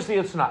 But obviously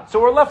it's not.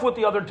 So we're left with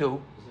the other two.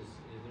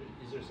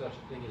 Is there such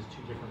a thing as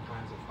two different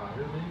kinds of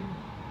fire, maybe?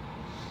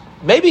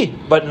 Maybe,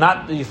 but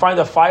not. You find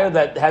a fire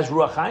that has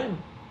ruach hayim.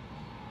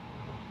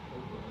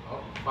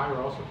 Fire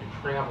also can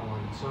travel on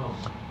its own.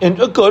 And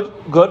good.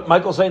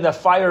 Michael's saying that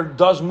fire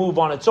does move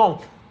on its own,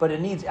 but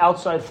it needs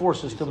outside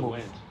forces to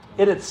move.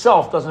 It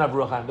itself doesn't have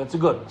ruach hayim. That's a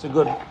good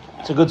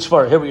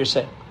svar. Hear what you're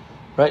saying,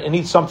 right? It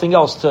needs something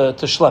else to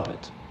schlep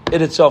it.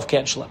 It itself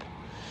can't schlep it.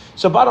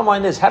 So bottom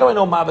line is, how do I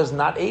know Mav is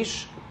not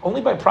Eish?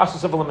 Only by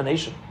process of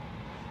elimination.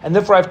 And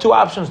therefore I have two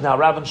options now,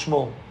 Rav and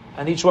Shmuel.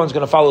 And each one's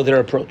going to follow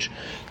their approach.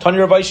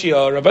 Tanya Rav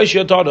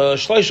Aishia taught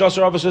us, Shleish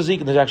Asar Abbas Azik,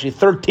 and there's actually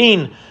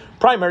 13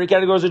 primary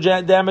categories of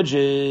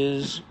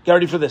damages. Get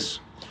ready for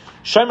this.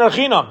 Shaimer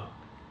Chinam.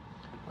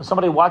 When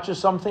somebody watches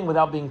something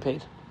without being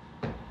paid.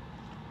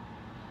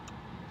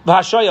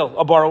 V'hashayel,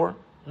 a borrower.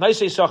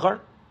 Naisei Sachar.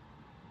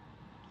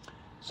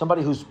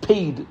 Somebody who's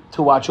paid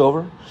to watch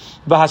over.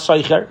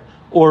 V'hasaycher,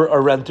 or a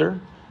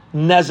renter.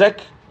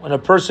 Nezek, when a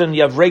person,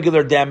 you have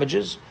regular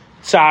damages.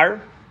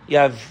 Tsar, you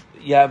have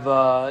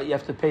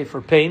to pay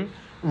for pain.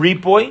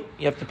 Ripoy,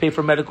 you have to pay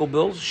for medical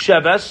bills.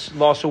 Sheves,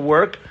 loss of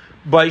work.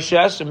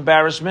 Baishes,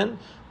 embarrassment.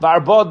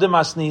 V'arba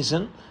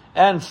demasnisen,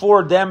 and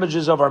 4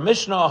 damages of our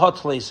Mishnah. Hot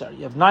leisar.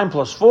 You have 9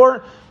 plus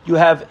 4. You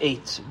have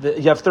 8.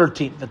 You have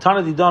 13. The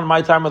Tana Didan,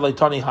 my time with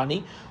Laitani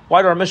Hani.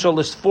 Why do our Mishnah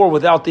list 4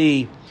 without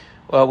the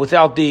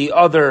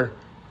other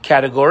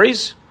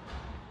categories?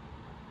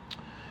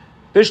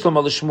 Bishlam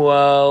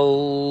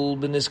al-Shmuel,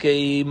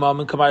 Beniskei, Mam,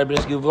 and Kamari,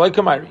 Beniskei, V'lai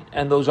Kamari.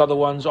 And those other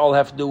ones all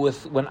have to do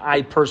with when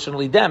I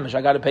personally damage.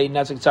 I got to pay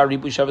Netzik, Tzar,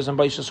 Ripu, Sheves, and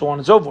Baisha, so on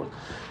and so forth.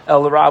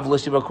 El Rav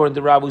listed according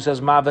to Rav, who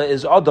says Mava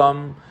is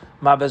Adam,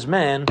 Mava is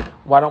man.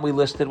 Why don't we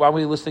list it? Why are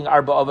we listing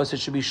Arba of us? It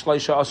should be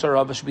Shleisha Asar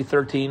of us, should be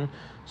 13.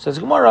 Says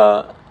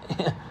Gemara,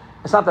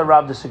 it's not that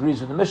Rav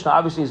disagrees with the Mishnah.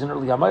 Obviously, he's an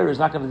early Hamayr, he's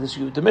not going to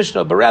disagree with the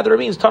Mishnah, but rather it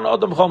means Tana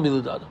Adam, Chol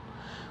Milud Adam.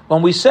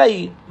 When we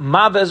say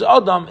Mavez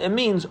Adam, it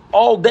means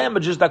all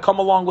damages that come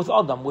along with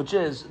Adam, which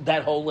is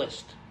that whole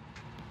list.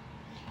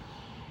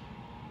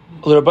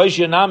 Rabbi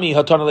Nami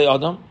Hatanale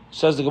Adam,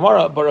 says the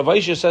Gemara, but Rav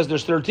Aishia says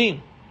there's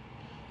 13.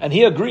 And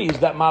he agrees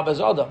that Mavez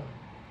Adam.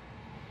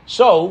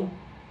 So,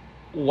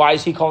 why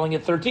is he calling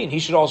it 13? He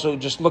should also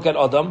just look at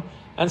Adam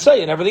and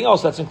say, and everything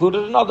else that's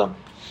included in Adam.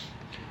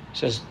 He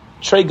says,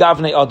 Trey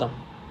Gavne Adam.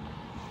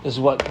 This is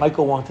what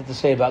Michael wanted to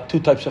say about two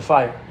types of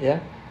fire.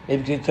 Yeah?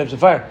 Maybe two types of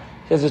fire.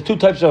 He says there's two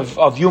types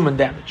of human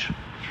damage.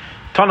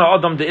 Tana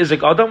Adam de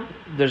Izik Adam.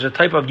 There's a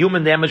type of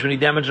human damage when you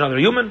damage another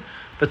human.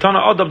 But Tana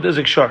Adam de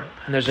Izik Shar.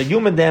 And there's a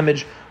human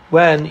damage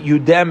when you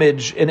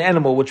damage an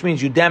animal, which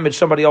means you damage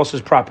somebody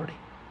else's property.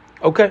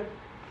 Okay?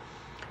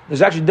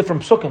 There's actually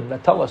different psukim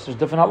that tell us there's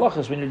different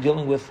halachas when you're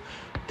dealing with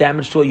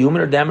damage to a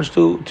human or damage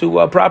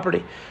to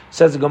property.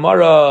 Says the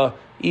Gemara,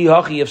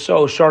 if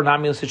so, shar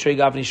namil sitrei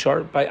gavni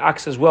shar, by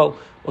ox as well.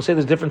 We'll say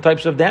there's different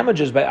types of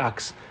damages by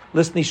ox.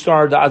 Listen,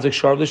 shar da azik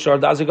shar, shar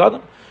da azik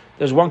adam.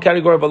 There's one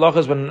category of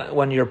halachas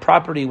when your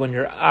property, when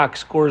your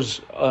ox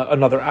scores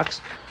another ox,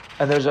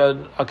 and there's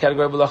a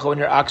category of halacha when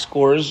your ox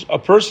scores a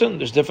person.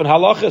 There's different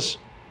halachas.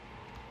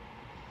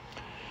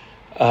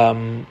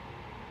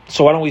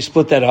 So why don't we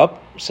split that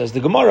up? Says the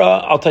Gemara.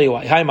 I'll tell you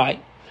why. Hi, Mai.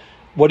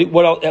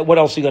 What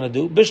else are you going to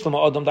do?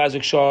 Bishlama adam da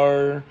azik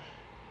shar.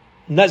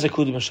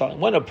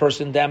 When a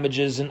person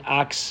damages an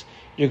ox,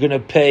 you're going to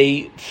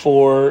pay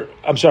for.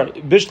 I'm sorry,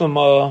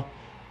 Bishlama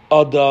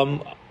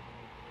Adam.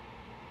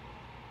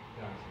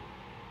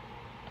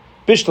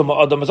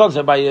 Bishlama Adam is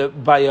also by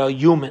a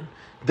human.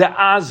 The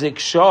azik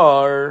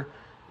shar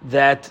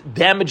that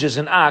damages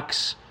an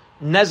ox,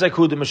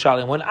 nezakud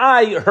mishalim. When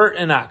I hurt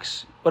an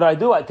ox, what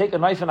do? I take a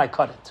knife and I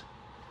cut it.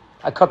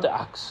 I cut the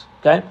ox.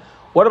 Okay,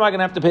 what am I going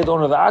to have to pay the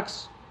owner of the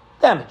ox?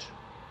 Damage.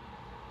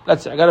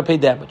 That's it. I got to pay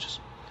damages.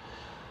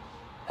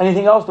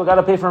 Anything else? Do I got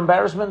to pay for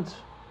embarrassment?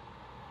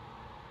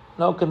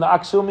 No. Can the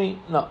ox sue me?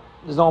 No.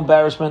 There's no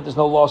embarrassment. There's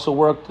no loss of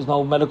work. There's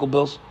no medical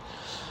bills.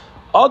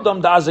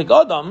 Adam da'azik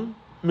adam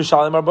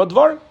mishalim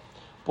arbadvar.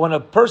 But when a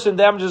person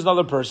damages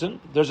another person,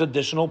 there's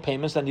additional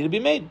payments that need to be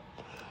made.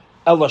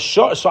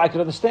 So I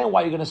can understand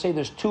why you're going to say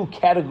there's two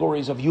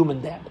categories of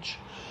human damage.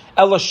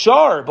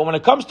 Elashar, but when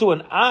it comes to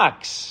an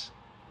ox,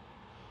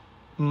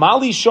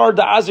 Mali shar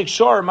da azik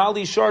shar,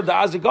 Mali shar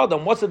da azik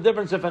adam. What's the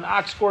difference if an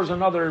ox scores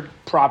another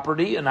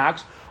property, an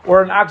ox,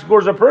 or an ox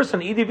scores a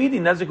person?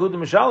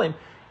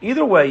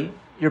 Either way,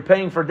 you're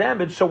paying for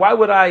damage, so why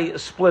would I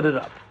split it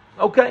up?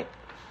 Okay.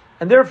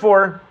 And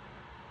therefore,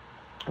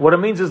 what it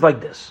means is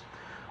like this.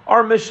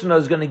 Our Mishnah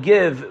is going to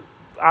give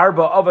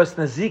Arba Avas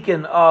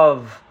Nazikin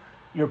of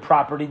your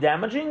property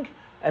damaging,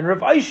 and Rav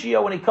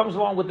Aishia, when he comes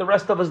along with the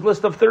rest of his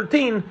list of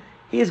 13,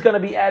 he's going to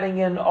be adding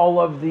in all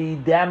of the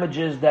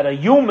damages that a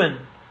human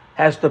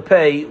has to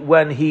pay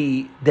when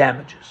he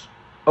damages.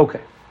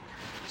 Okay.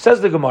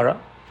 Says the Gemara,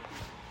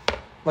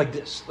 like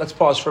this. Let's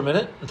pause for a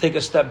minute and take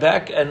a step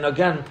back and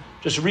again,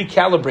 just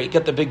recalibrate,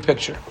 get the big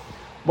picture.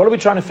 What are we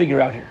trying to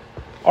figure out here?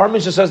 Our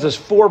Mishnah says there's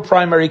 4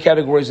 primary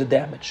categories of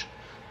damage.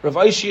 Rav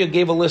Aishia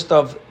gave a list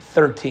of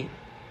 13.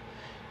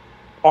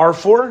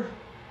 R4,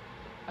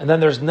 and then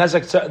there's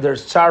Nezek,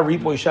 there's Tsar,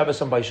 Ripo,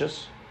 Yeshavas, and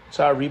Baishas.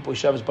 Tsar, Ripo,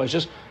 Yeshavas,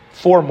 Baishas.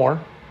 4 more.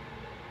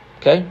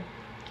 Okay?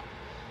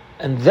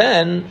 And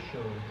then,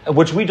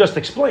 which we just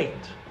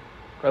explained.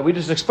 Right? We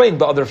just explained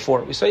the other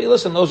 4. We say,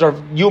 listen, those are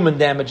human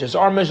damages.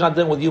 Our Mishnah not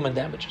dealing with human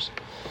damages.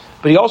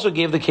 But he also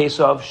gave the case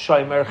of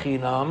Shaimer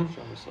Chinam,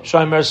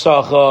 Shaimer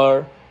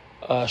Sachar,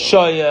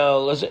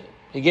 Shayel.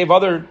 He gave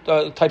other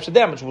types of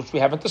damage, which we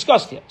haven't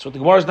discussed yet. So what the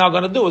Gemara is now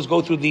going to do is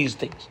go through these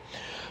things.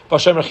 The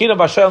Adam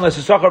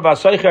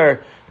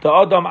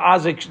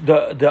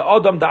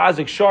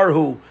Azik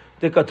Sharhu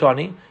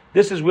Dikatani.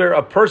 This is where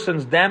a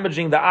person's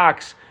damaging the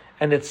ox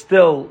and it's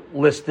still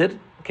listed.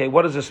 Okay,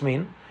 what does this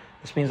mean?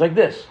 This means like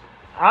this.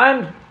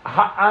 I'm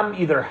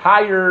either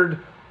hired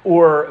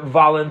or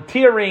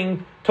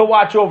volunteering to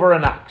watch over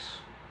an ox.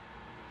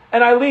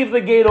 And I leave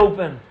the gate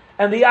open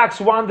and the ox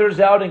wanders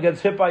out and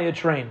gets hit by a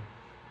train.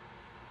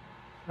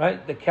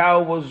 Right? The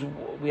cow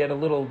we had a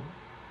little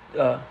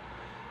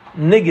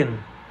niggin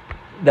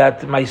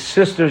that my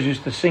sisters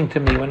used to sing to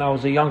me when I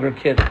was a younger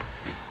kid.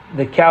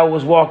 The cow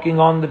was walking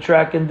on the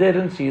track and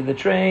didn't see the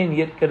train.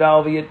 Yit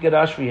gadal v'yit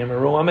gadash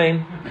v'yimeru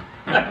amen.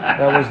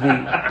 That was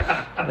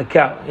the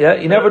cow. Yeah,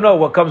 you never know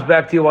what comes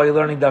back to you while you're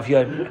learning Daf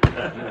Yomi.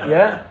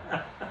 Yeah,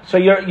 so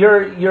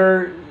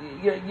you're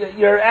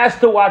asked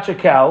to watch a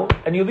cow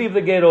and you leave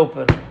the gate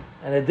open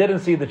and it didn't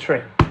see the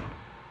train.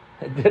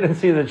 It didn't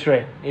see the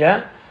train.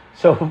 Yeah.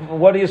 So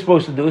what are you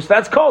supposed to do? So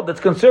that's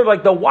considered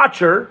like the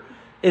watcher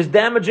is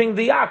damaging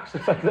the ox.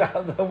 It's like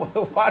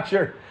the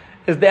watcher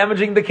is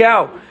damaging the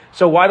cow.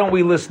 So why don't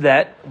we list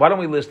that? Why don't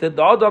we list it?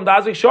 The Adam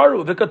Dazik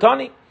Sharu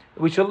Vikatani.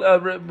 We should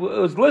it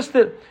was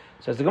listed.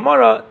 Says the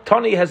Gemara,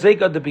 Tani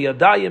Hazeka de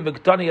Biadayim,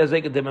 Vikatani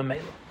Hazeka de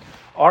Mamela.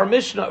 Our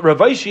Mishnah,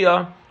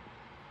 Ravashia,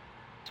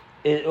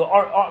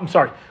 I'm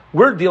sorry,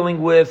 we're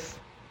dealing with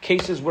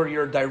cases where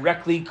your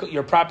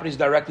property is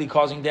directly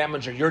causing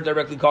damage, or you're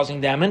directly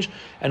causing damage,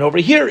 and over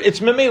here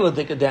it's memela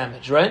dika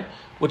damage, right?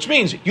 Which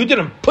means you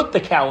didn't put the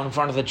cow in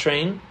front of the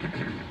train,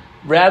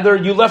 rather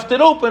you left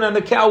it open and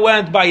the cow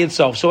went by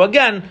itself. So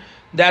again,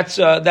 that's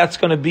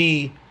going to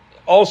be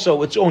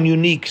also its own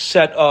unique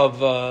set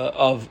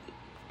of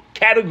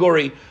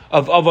category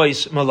of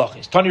avos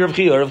malachis. Tani Rav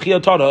Chia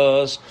taught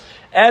us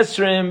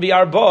esrim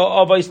bi'arba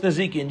avos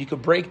nezikin. You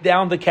could break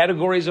down the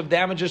categories of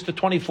damages to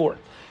 24.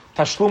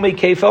 Tashlume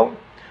kefel.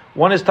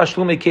 One is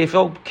tashlume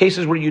kefel,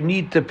 cases where you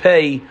need to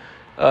pay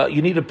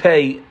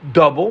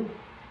double.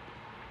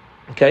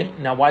 Okay,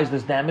 now why is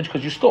this damage?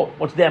 Because you stole.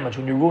 What's damage?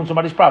 When you ruin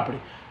somebody's property.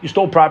 You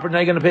stole property, now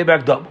you're going to pay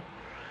back double.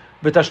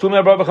 And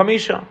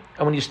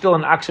when you steal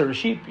an ox or a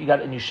sheep,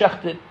 and you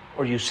shecht it,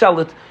 or you sell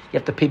it, you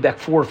have to pay back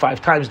 4 or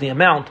 5 times the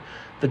amount.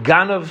 The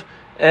ganav,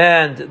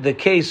 and the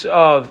case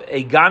of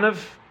a ganav,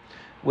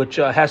 which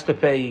has to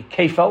pay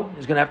kefel,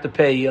 is going to have to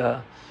pay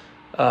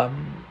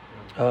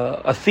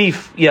a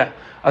thief. Yeah,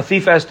 a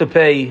thief has to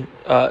pay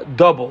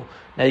double.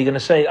 Now you're going to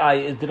say,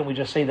 didn't we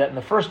just say that in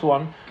the first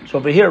one? So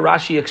over here,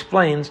 Rashi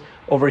explains,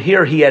 over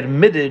here he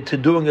admitted to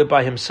doing it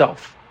by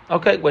himself.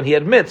 Okay, when he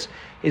admits,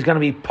 he's going to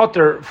be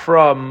putter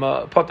from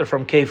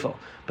kefil.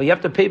 But you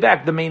have to pay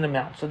back the main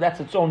amount. So that's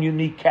its own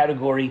unique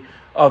category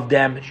of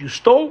damage. You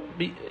stole,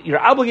 you're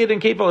obligated in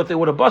kefil. If they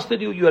would have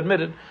busted you, you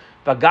admitted.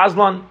 But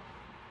Gazlan,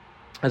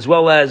 as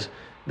well as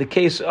the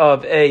case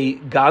of a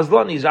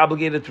Gazlan, he's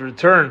obligated to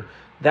return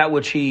that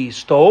which he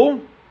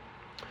stole.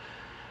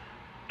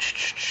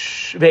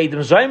 And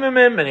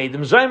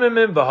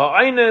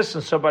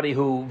somebody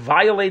who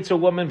violates a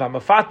woman,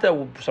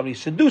 somebody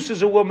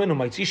seduces a woman, who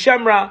might see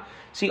shemra.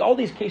 See, all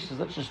these cases,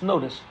 let's just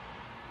notice,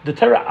 the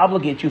Torah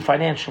obligates you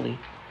financially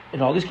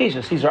in all these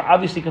cases. These are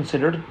obviously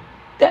considered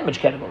damage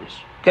categories.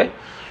 Okay?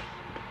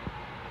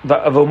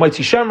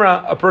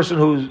 A person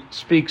who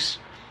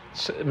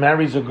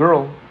marries a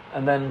girl,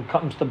 and then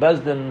comes to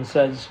Bezdin and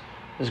says,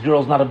 this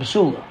girl's not a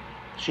basula.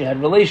 She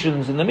had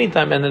relations in the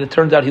meantime, and then it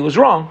turns out he was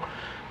wrong.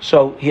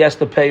 So he has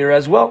to pay her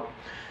as well.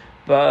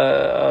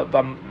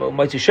 And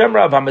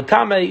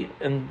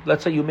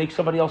let's say you make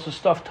somebody else's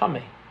stuff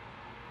tameh.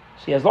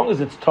 See, as long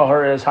as it's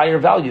tahar, it has higher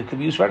value, it could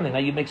be used for anything. Now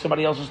you make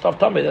somebody else's stuff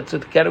tameh, that's a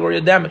category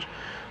of damage.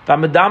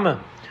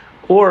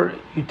 Or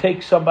you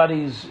take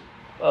somebody's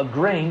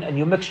grain and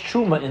you mix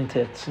truma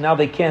into it. So now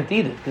they can't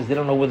eat it because they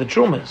don't know where the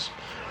truma is.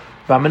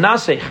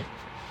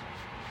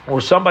 Or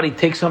somebody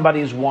takes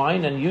somebody's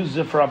wine and uses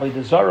it for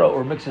avodah zarah,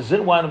 or mixes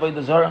in wine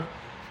avodah zarah.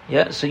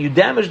 Yeah, so you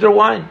damage their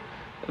wine.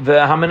 So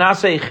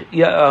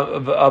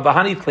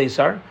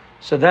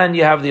then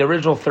you have the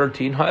original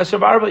 13. You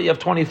have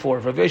 24.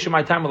 Why did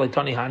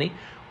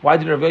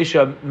Rav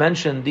Yosha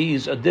mention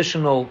these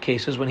additional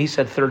cases when he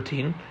said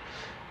 13?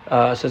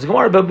 Says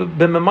Gemara,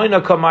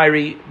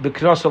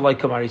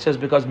 he says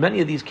because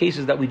many of these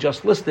cases that we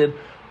just listed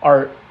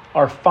are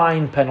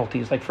fine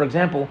penalties. Like for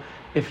example,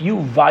 if you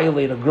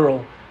violate a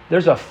girl,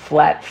 there's a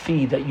flat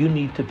fee that you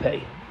need to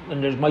pay.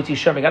 And there's mighty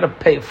shem, you got to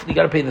pay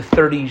the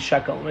 30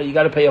 shekel, right? You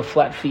got to pay a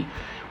flat fee.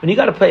 When you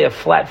got to pay a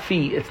flat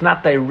fee, it's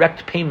not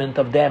direct payment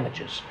of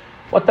damages.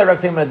 What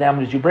direct payment of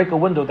damages? You break a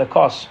window that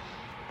costs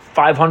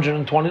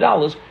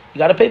 $520, you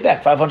got to pay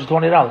back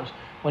 $520.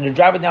 When you're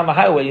driving down the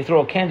highway, you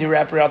throw a candy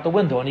wrapper out the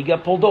window and you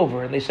get pulled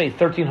over, and they say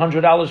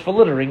 $1,300 for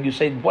littering. You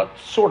say, what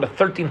sort of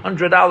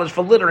 $1,300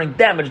 for littering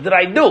damage did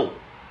I do?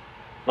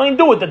 Nothing to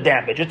do with the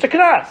damage. It's a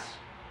knas.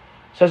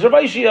 Says Rav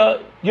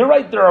Yosha, you're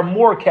right, there are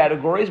more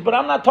categories, but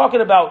I'm not talking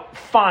about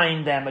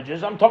fine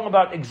damages. I'm talking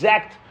about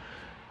exact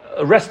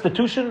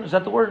restitution, is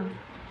that the word?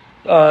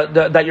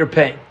 That you're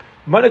paying.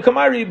 Says the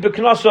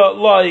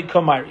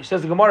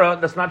Gemara,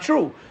 that's not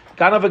true.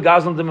 Ganav and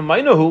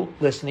Gazlan,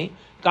 listening.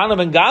 Ganav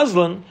and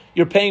Gazlan,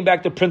 you're paying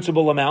back the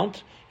principal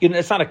amount.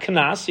 It's not a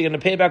knas, you're going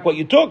to pay back what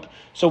you took.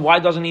 So why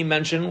doesn't Rav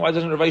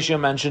Yosha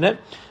mention it?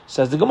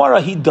 Says the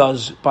Gemara, he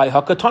does. By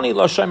Hakatani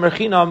L'Shem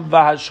Rechinam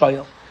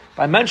V'Hashayel.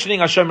 By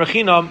mentioning Hashem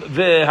Rechinam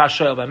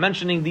v'Hashayel, by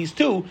mentioning these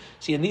two,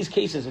 see in these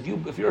cases, if you're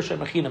Hashem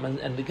Rechinam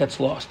and it gets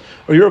lost,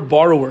 or you're a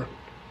borrower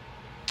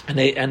and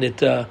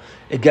it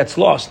gets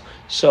lost,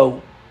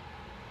 so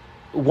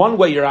one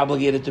way you're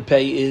obligated to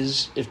pay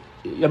is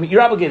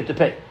you're obligated to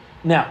pay.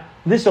 Now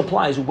this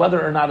applies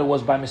whether or not it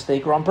was by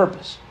mistake or on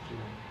purpose,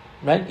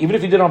 right? Even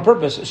if you did it on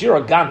purpose, so you're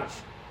a ganav.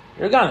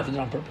 You're a ganav if you did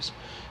it on purpose.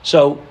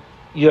 So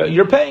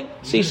you're paying.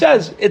 So he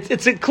says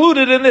it's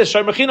included in this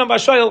Hashem Rechinam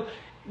v'Hashayel.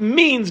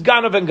 Means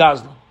Ganav and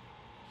Gazlan.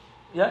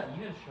 Yeah?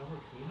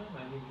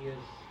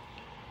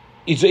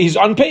 He's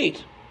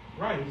unpaid.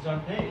 Right, he's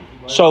unpaid.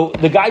 So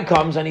the guy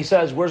comes and he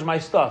says, where's my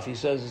stuff? He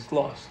says, it's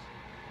lost.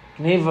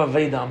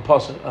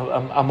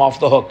 I'm off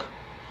the hook.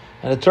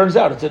 And it turns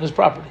out it's in his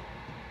property.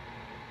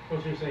 So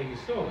you're saying he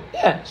stole it?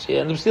 Yeah, so he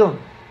ended up stealing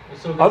it.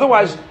 So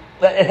otherwise,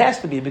 it has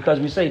to be, because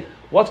we say,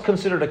 what's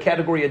considered a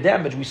category of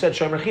damage? We said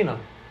Shem Rechinam.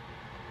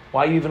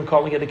 Why are you even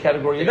calling it a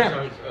category of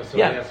damage?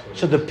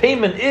 So the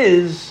payment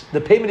he's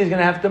going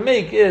to have to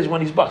make is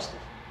when he's busted.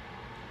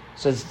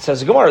 Says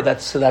the Gemara,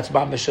 that's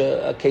mamish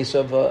a case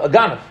of a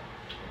ganav.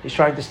 He's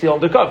trying to steal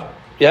undercover.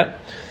 Yeah.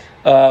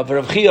 According to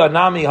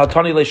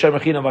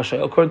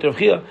Rav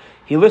Chia,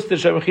 he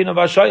listed Shem Rechinam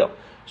v'Hashayel.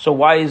 So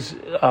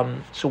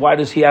why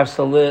does he have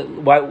to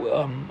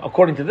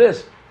according to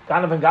this,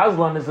 Ganav and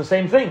Gazlan is the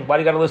same thing. Why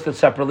do you got to list it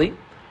separately?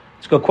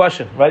 It's a good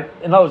question, right?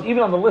 In other words,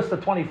 even on the list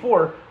of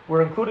 24,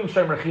 we're including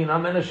Shem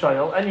Rechinam and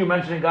Hashayel, and you're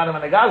mentioning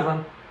Ganav and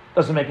Gazlan.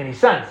 Doesn't make any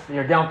sense.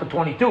 You're down to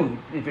 22.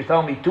 If you're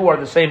telling me two are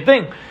the same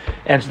thing.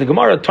 And so the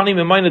Gemara,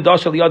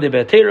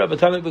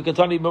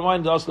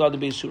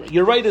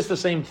 you're right, it's the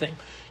same thing.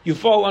 You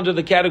fall under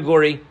the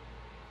category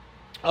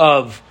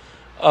of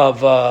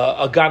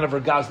a ganav or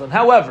gazlan.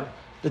 However,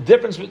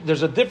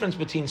 there's a difference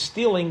between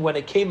stealing when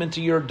it came into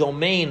your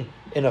domain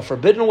in a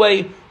forbidden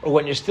way, or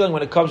when you're stealing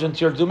when it comes into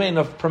your domain in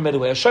a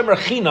permitted way. A shomer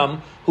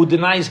chinam who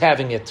denies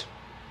having it.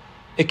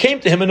 It came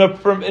to him in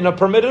a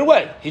permitted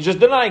way. He's just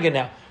denying it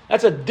now.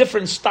 That's a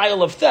different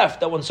style of theft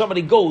that when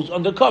somebody goes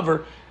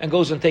undercover and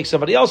goes and takes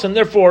somebody else, and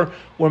therefore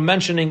we're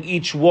mentioning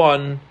each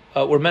one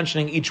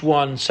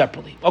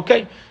separately.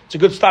 Okay? It's a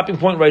good stopping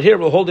point right here.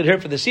 We'll hold it here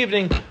for this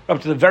evening. We're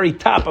up to the very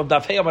top of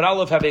Daf Hey Amar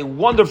Aleph. Have a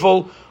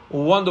wonderful,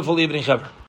 wonderful evening, Chaver.